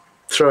to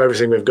throw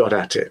everything we've got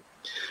at it,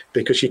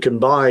 because you can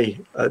buy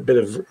a bit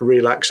of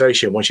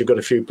relaxation once you've got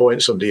a few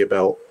points under your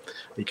belt.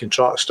 You can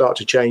start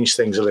to change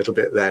things a little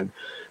bit then.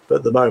 But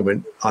at the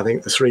moment, I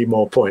think the 3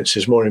 more points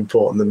is more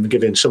important than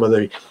giving some of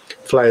the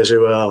players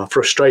who are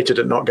frustrated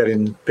at not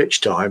getting pitch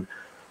time.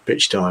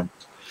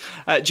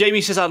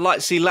 Jamie says, I'd like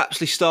to see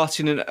Lapsley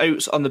starting and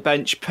Oates on the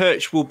bench.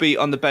 Perch will be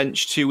on the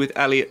bench too, with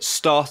Elliott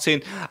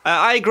starting.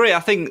 I agree. I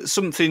think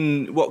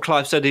what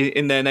Clive said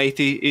in there,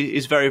 Nathan,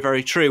 is very,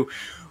 very true.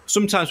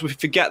 Sometimes we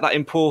forget that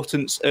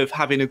importance of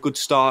having a good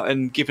start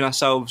and giving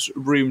ourselves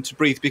room to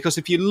breathe. Because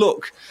if you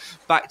look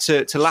back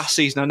to last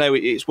season, I know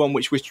it's one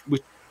which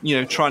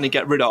we're trying to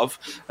get rid of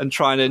and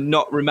trying to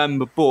not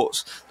remember,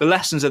 but the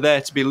lessons are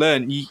there to be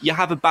learned. You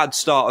have a bad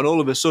start and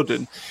all of a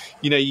sudden,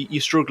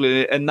 you're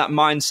struggling, and that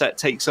mindset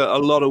takes a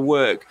lot of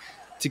work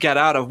to get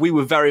out of. We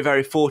were very,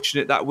 very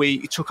fortunate that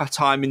we took our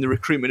time in the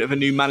recruitment of a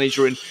new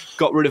manager and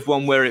got rid of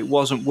one where it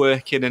wasn't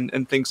working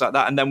and things like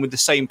that. And then with the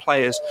same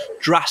players,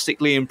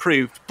 drastically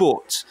improved.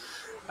 But,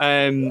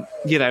 having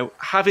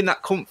that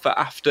comfort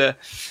after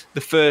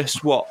the first,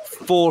 4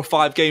 or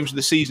 5 games of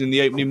the season in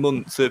the opening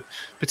month of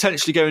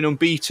potentially going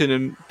unbeaten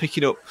and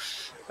picking up,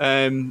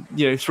 3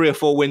 or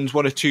 4 wins,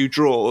 1 or 2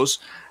 draws,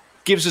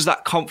 gives us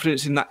that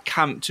confidence in that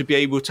camp to be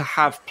able to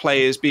have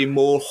players being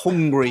more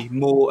hungry,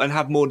 and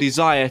have more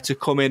desire to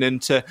come in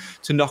and to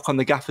knock on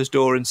the gaffer's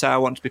door and say, I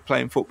want to be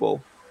playing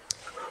football.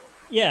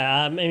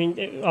 Yeah,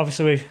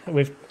 obviously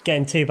we've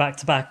getting 2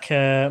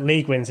 back-to-back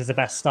league wins is the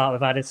best start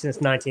we've had since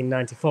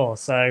 1994.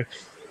 So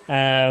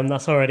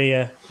that's already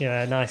a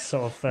nice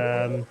sort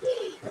of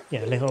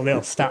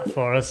little stat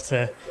for us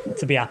to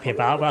be happy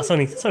about. But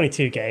it's only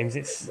 2 games.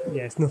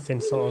 It's nothing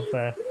sort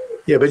of.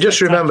 Yeah, but just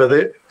remember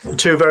the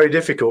 2 very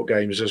difficult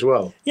games as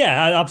well.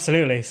 Yeah,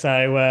 absolutely.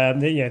 So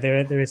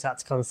there is that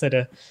to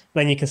consider.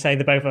 Then you can say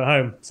they're both at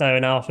home. So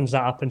how often does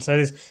that happen? So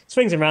there's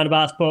swings and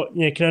roundabouts, but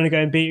you can only go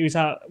and beat who's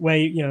out where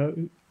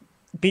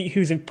beat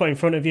who's put in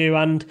front of you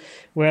and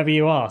wherever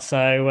you are.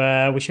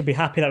 So we should be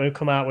happy that we've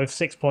come out with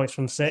 6 points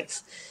from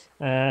 6.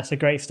 It's a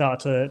great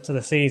start to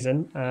the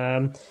season.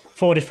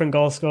 4 different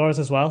goal scorers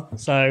as well.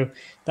 So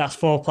that's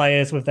 4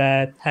 players with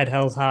their head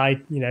held high,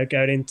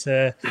 going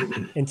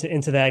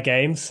into their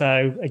games.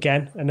 So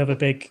again, another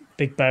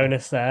big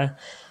bonus there.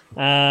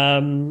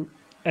 And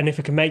if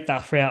we can make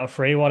that 3 out of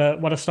 3, what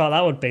a start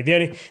that would be. The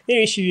only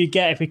issue you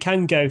get if we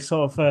can go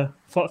sort of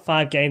for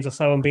 5 games or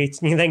so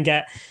unbeaten, you then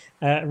get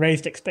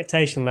raised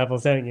expectation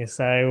levels, don't you?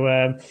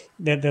 So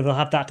they'll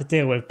have that to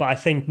deal with. But I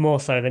think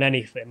more so than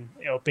anything,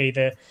 it'll be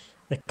the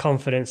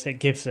confidence it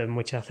gives them,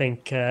 which I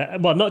think, I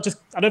don't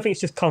think it's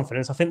just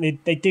confidence. I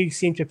think they do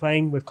seem to be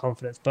playing with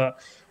confidence, but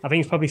I think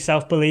it's probably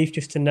self-belief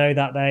just to know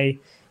that they,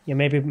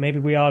 maybe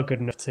we are good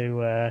enough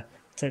to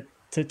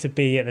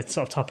be at the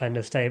sort of top end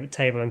of the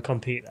table and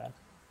compete there.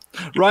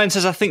 Ryan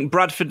says, I think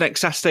Bradford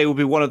next Saturday will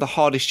be one of the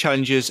hardest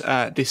challenges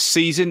this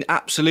season.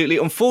 Absolutely.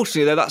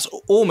 Unfortunately, though, that's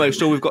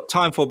almost all we've got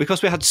time for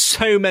because we had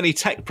so many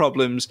tech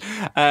problems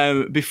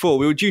before.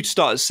 We were due to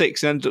start at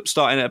 6 and ended up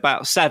starting at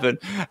about 7.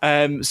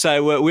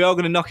 So we are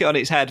going to knock it on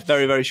its head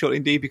very, very shortly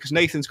indeed because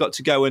Nathan's got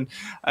to go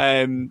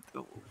and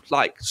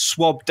like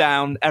swab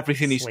down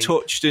everything he's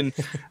touched and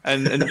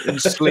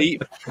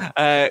sleep.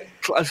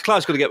 Clive's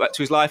got to get back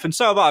to his life, and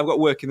so have I. I've got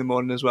work in the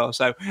morning as well.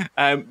 So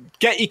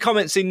get your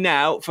comments in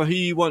now for who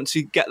you want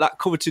to get that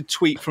coveted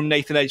tweet from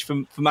Nathan Edge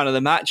for Man of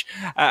the Match,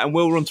 and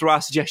we'll run through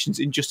our suggestions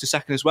in just a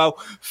second as well.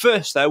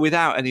 First, though,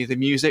 without any of the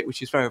music,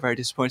 which is very, very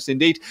disappointing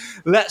indeed,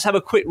 let's have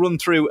a quick run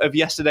through of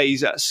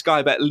yesterday's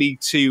Sky Bet League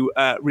 2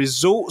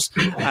 results,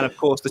 and of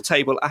course the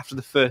table after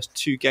the first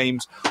 2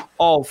 games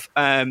of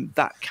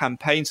that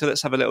campaign. So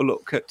let's have a little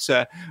look at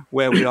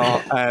where we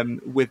are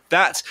with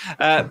that.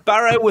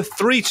 Barrow were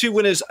 3-2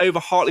 winners over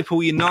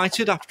Hartlepool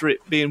United after it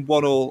being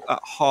 1-1 at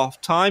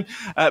half-time.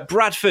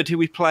 Bradford, who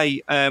we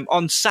play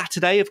on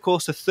Saturday, of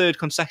course, the 3rd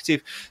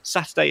consecutive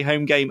Saturday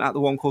home game at the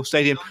One Call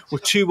Stadium, were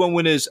 2-1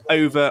 winners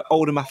over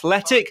Oldham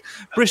Athletic.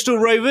 Bristol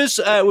Rovers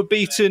were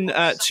beaten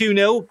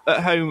 2-0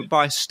 at home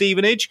by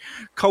Stevenage.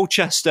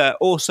 Colchester,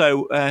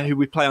 also who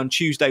we play on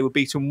Tuesday, were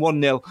beaten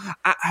 1-0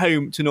 at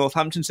home to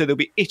Northampton, so they'll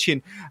be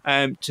itching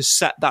to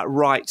set that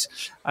right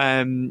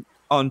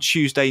on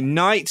Tuesday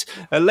night.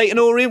 Leyton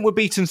Orient were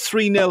beaten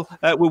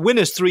 3-0, were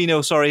winners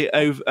 3-0,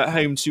 over at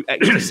home to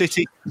Exeter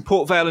City.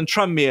 Port Vale and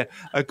Tranmere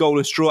a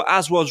goalless draw,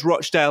 as was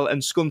Rochdale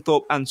and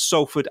Scunthorpe and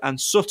Salford and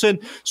Sutton.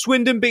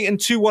 Swindon beaten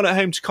 2-1 at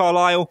home to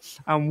Carlisle,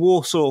 and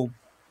Walsall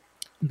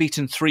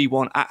beaten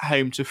 3-1 at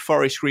home to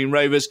Forest Green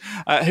Rovers,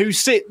 who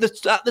sit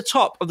at the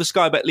top of the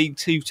Sky Bet League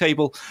 2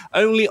 table,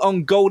 only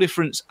on goal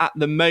difference at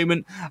the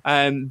moment.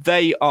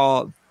 They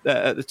are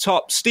at the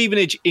top.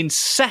 Stevenage in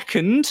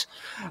second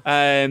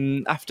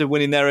after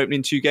winning their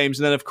opening 2 games.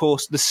 And then, of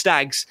course, the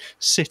Stags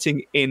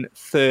sitting in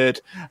third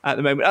at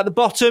the moment. At the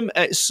bottom,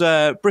 it's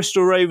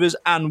Bristol Rovers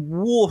and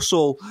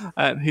Walsall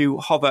who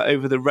hover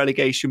over the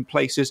relegation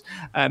places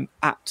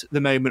at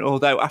the moment.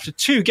 Although after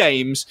 2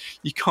 games,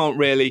 you can't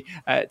really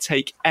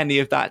take any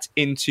of that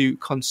into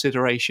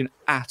consideration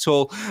at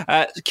all.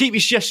 Keep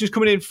your suggestions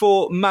coming in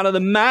for Man of the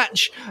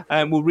Match.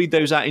 We'll read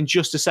those out in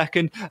just a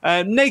second.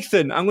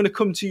 Nathan, I'm going to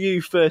come to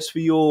you first for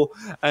your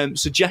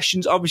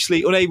suggestions.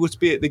 Obviously unable to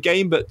be at the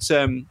game, but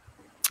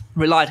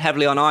relied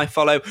heavily on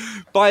iFollow.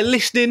 By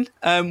listening,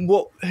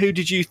 who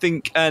did you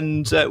think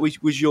and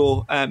was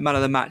your Man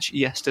of the Match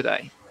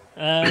yesterday?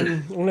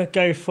 I'm going to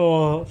go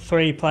for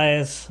 3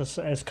 players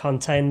as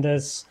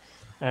contenders.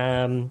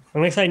 I'm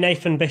going to say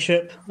Nathan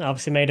Bishop.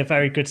 Obviously made a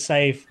very good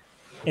save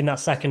in that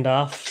second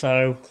half.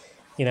 So,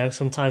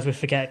 sometimes we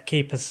forget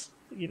keepers,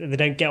 they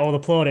don't get all the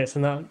plaudits,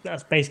 and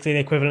that's basically the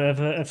equivalent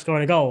of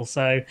scoring a goal.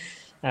 So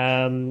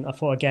I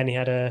thought, again, he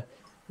had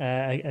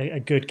a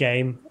good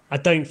game. I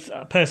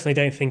personally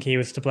don't think he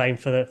was to blame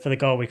for the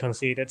goal we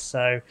conceded.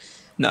 So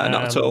no,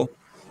 not at all.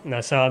 No,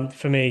 so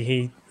for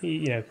me,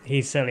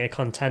 he's certainly a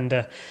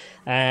contender.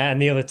 And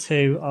the other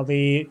 2 are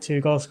the 2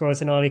 goal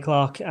scorers in Ollie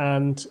Clark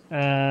and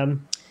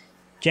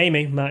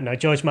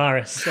George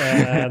Maris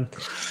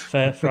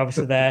for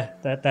obviously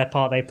their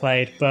part they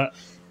played. But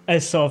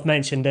as sort of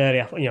mentioned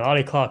earlier,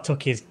 Ollie Clark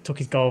took his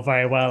goal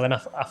very well, and I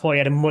thought he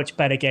had a much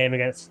better game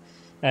against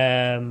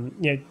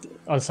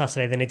on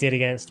Saturday than he did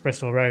against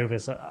Bristol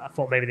Rovers. I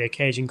thought maybe the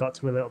occasion got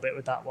to him a little bit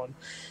with that one,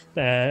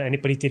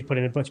 but he did put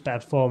in a much better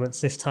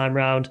performance this time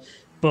round.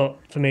 But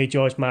for me,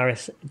 George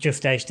Maris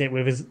just edged it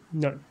with his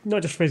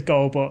not just for his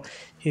goal, but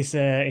his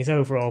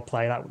overall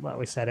play, like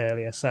we said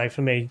earlier. So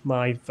for me,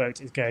 my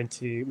vote is going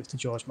to Mr.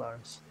 George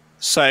Maris.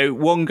 So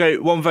one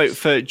vote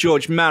for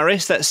George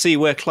Maris. Let's see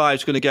where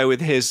Clive's going to go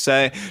with his.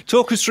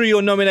 Talk us through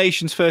your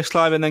nominations first,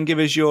 Clive, and then give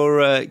us your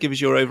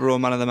overall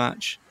Man of the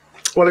Match.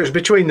 Well, it was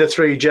between the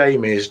 3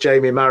 Jamies,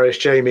 Jamie Maris,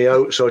 Jamie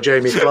Oates or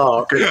Jamie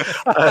Clark.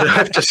 I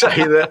have to say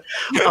that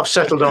I've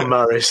settled on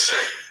Maris.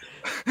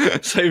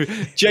 So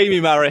Jamie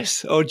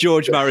Maris or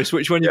George Maris,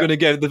 which one you're going to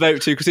give the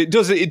vote to? Because it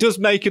does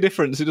make a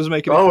difference. It does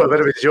make a difference. Oh, it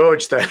better be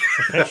George then.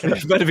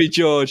 It better be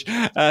George.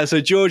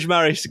 So George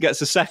Maris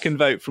gets a second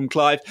vote from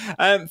Clive.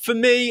 For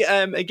me,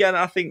 again,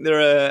 I think there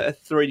are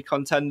 3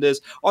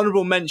 contenders.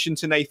 Honourable mention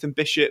to Nathan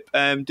Bishop.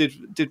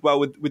 Did well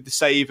with the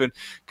save and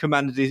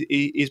commanded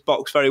his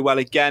box very well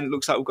again.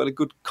 Looks like we've got a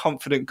good,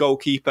 confident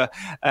goalkeeper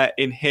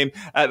in him.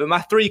 But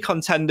my 3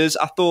 contenders,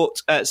 I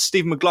thought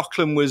Stephen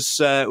McLaughlin was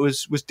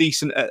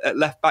decent at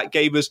left back,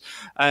 gave us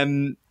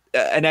an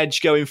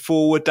edge going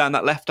forward down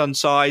that left hand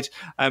side,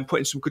 and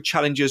putting some good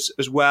challenges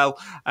as well.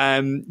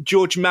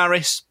 George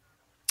Maris,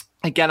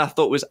 again, I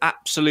thought was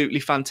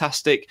absolutely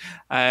fantastic.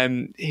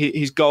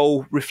 His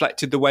goal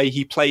reflected the way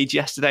he played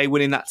yesterday,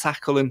 winning that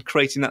tackle and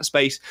creating that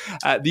space.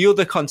 The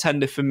other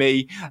contender for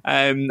me,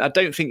 I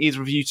don't think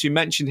either of you two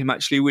mentioned him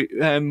actually,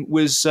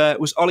 was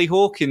Ollie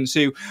Hawkins,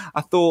 who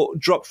I thought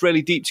dropped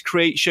really deep to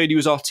create, showed he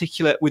was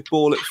articulate with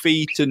ball at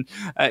feet, and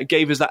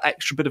gave us that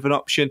extra bit of an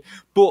option.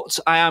 But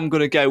I am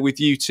going to go with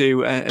you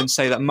two and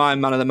say that my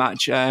Man of the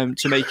Match,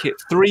 to make it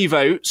 3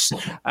 votes,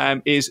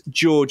 is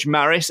George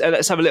Maris.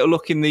 Let's have a little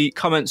look in the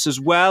comments as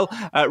well.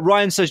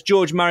 Ryan says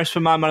George Maris for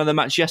my Man of the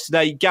Match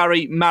yesterday.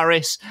 Gary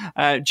Maris,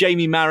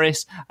 Jamie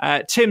Maris,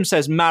 Tim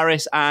says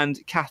Maris, and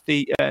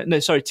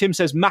Tim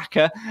says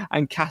Macca,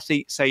 and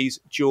Kathy says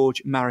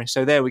George Maris.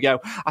 So there we go.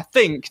 I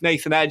think,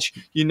 Nathan Edge,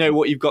 you know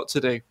what you've got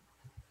to do.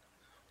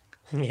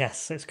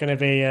 Yes, it's going to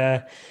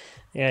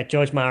be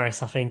George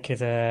Maris, I think,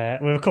 is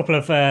with a couple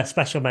of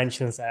special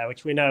mentions there,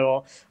 which we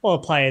know all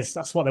the players,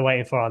 that's what they're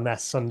waiting for on their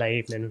Sunday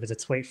evening with a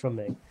tweet from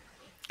me.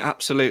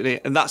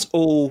 Absolutely. And that's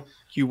all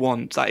you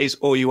want. That is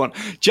all you want.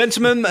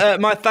 Gentlemen,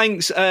 my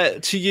thanks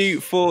to you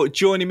for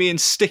joining me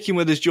and sticking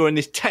with us during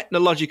this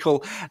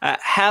technological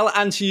hell,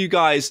 and to you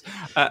guys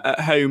at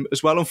home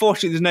as well.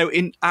 Unfortunately, there's no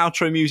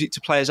outro music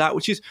to play us out,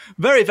 which is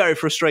very, very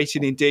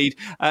frustrating indeed.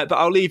 But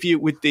I'll leave you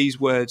with these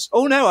words.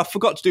 Oh no, I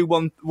forgot to do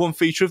one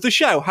feature of the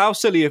show. How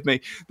silly of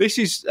me. This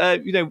is,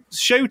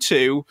 show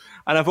 2,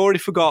 and I've already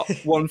forgot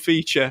one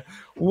feature.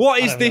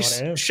 What is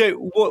this show?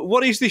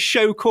 What is this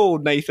show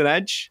called, Nathan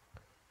Edge?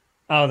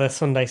 Oh, the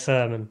Sunday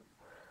sermon.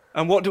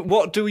 And what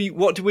do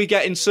we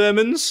get in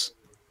sermons?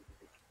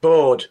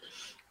 Bored.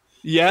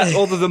 Yeah,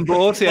 other than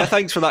bored. Yeah,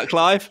 thanks for that,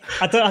 Clive.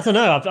 I don't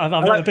know.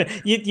 I've never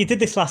been. You did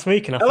this last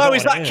week, and hello,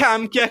 is that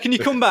Cam? Yeah, can you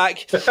come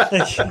back?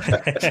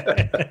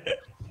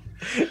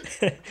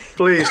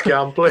 Please,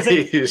 Cam,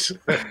 please.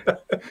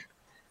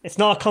 It's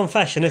not a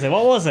confession, is it?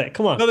 What was it?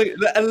 Come on. No,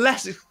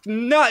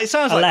 it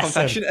sounds like a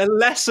confession. A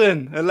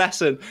lesson.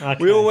 Okay.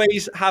 We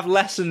always have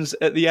lessons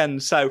at the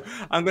end. So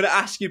I'm going to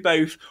ask you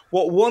both,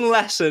 what one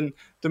lesson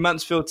do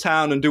Mansfield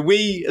Town and do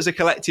we as a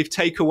collective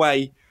take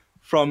away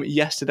from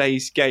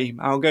yesterday's game?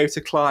 I'll go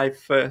to Clive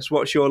first.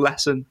 What's your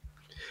lesson?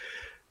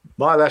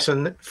 My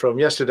lesson from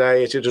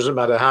yesterday is it doesn't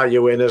matter how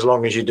you win as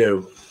long as you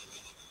do.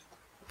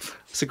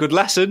 It's a good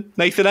lesson.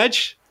 Nathan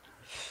Edge?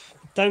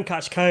 Don't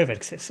catch COVID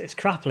because it's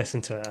crap.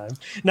 Listen to it.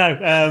 No,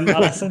 my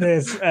lesson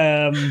is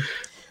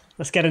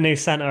let's get a new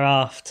centre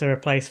half to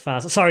replace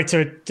Faz. Sorry,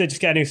 to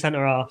just get a new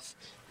centre half.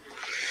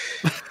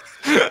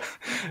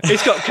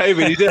 He's got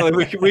COVID. He's ill.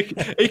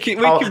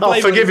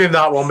 I'll forgive him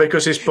that one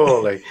because he's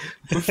poorly.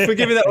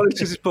 Forgive me that one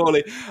because he's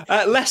poorly.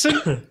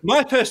 Lesson.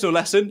 My personal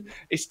lesson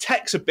is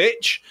text a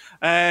bitch.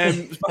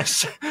 And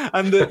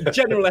the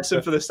general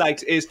lesson for the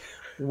Stags is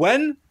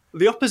when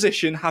the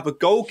opposition have a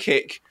goal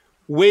kick,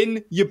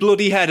 win your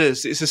bloody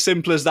headers. It's as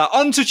simple as that.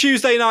 On to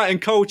Tuesday night in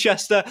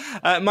Colchester.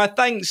 My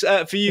thanks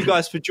for you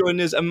guys for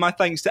joining us, and my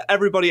thanks to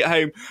everybody at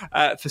home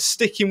for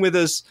sticking with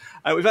us.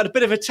 We've had a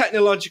bit of a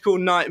technological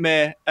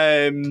nightmare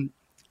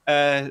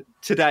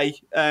today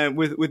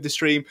with the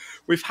stream.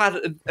 We've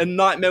had a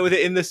nightmare with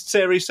it in this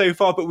series so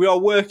far, but we are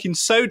working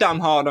so damn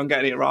hard on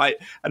getting it right,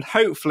 and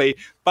hopefully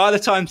by the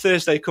time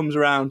Thursday comes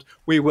around,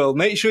 we will.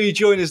 Make sure you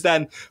join us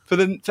then for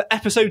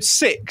episode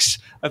 6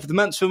 of the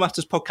Mansfield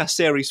Matters podcast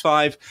series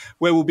 5,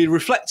 where we'll be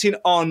reflecting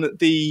on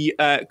the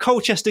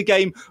Colchester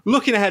game,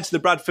 looking ahead to the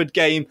Bradford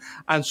game,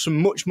 and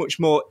some much, much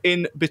more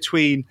in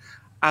between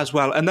as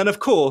well. And then, of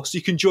course,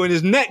 you can join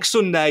us next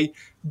Sunday,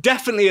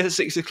 definitely at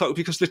 6 o'clock,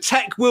 because the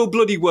tech will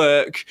bloody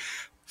work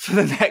for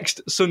the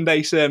next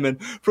Sunday sermon.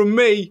 From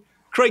me,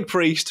 Craig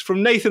Priest,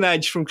 from Nathan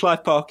Edge, from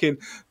Clive Parkin,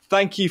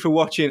 thank you for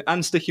watching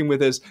and sticking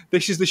with us.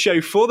 This is the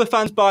show for the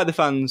fans, by the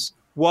fans.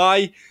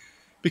 Why?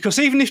 Because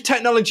even if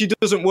technology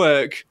doesn't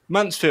work,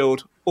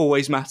 Mansfield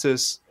always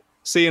matters.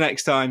 See you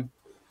next time.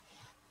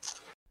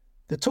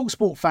 The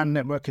TalkSport Fan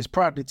Network is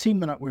proudly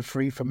teaming up with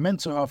Free for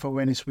Mental Health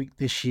Awareness Week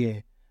this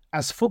year.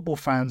 As football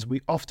fans,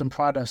 we often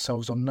pride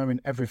ourselves on knowing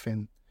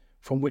everything,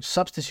 from which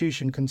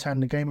substitution can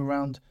turn the game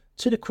around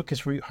to the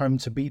quickest route home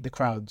to beat the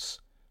crowds.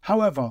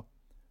 However,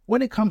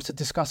 when it comes to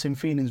discussing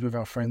feelings with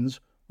our friends,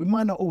 we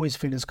might not always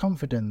feel as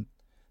confident.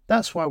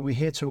 That's why we're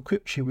here to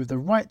equip you with the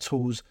right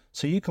tools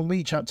so you can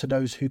reach out to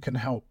those who can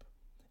help.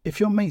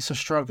 If your mates are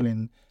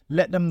struggling,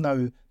 let them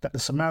know that the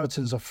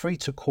Samaritans are free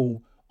to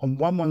call on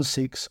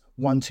 116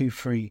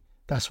 123.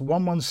 That's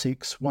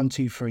 116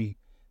 123.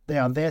 They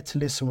are there to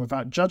listen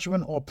without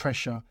judgment or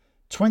pressure,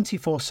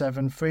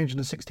 24/7,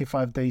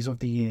 365 days of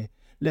the year.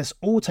 Let's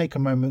all take a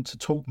moment to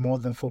talk more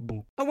than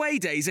football. Away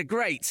days are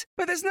great,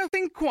 but there's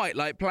nothing quite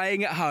like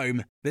playing at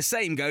home. The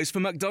same goes for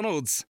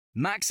McDonald's.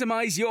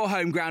 Maximise your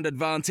home ground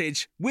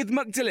advantage with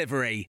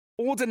McDelivery.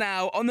 Order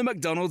now on the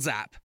McDonald's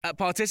app. At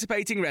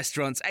participating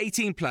restaurants,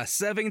 18 plus,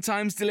 serving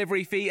times,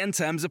 delivery fee and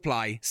terms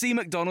apply. See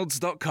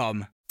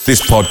mcdonalds.com.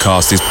 This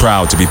podcast is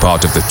proud to be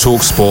part of the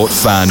TalkSport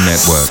Fan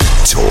Network.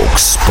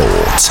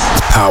 TalkSport.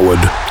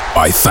 Powered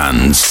by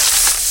fans.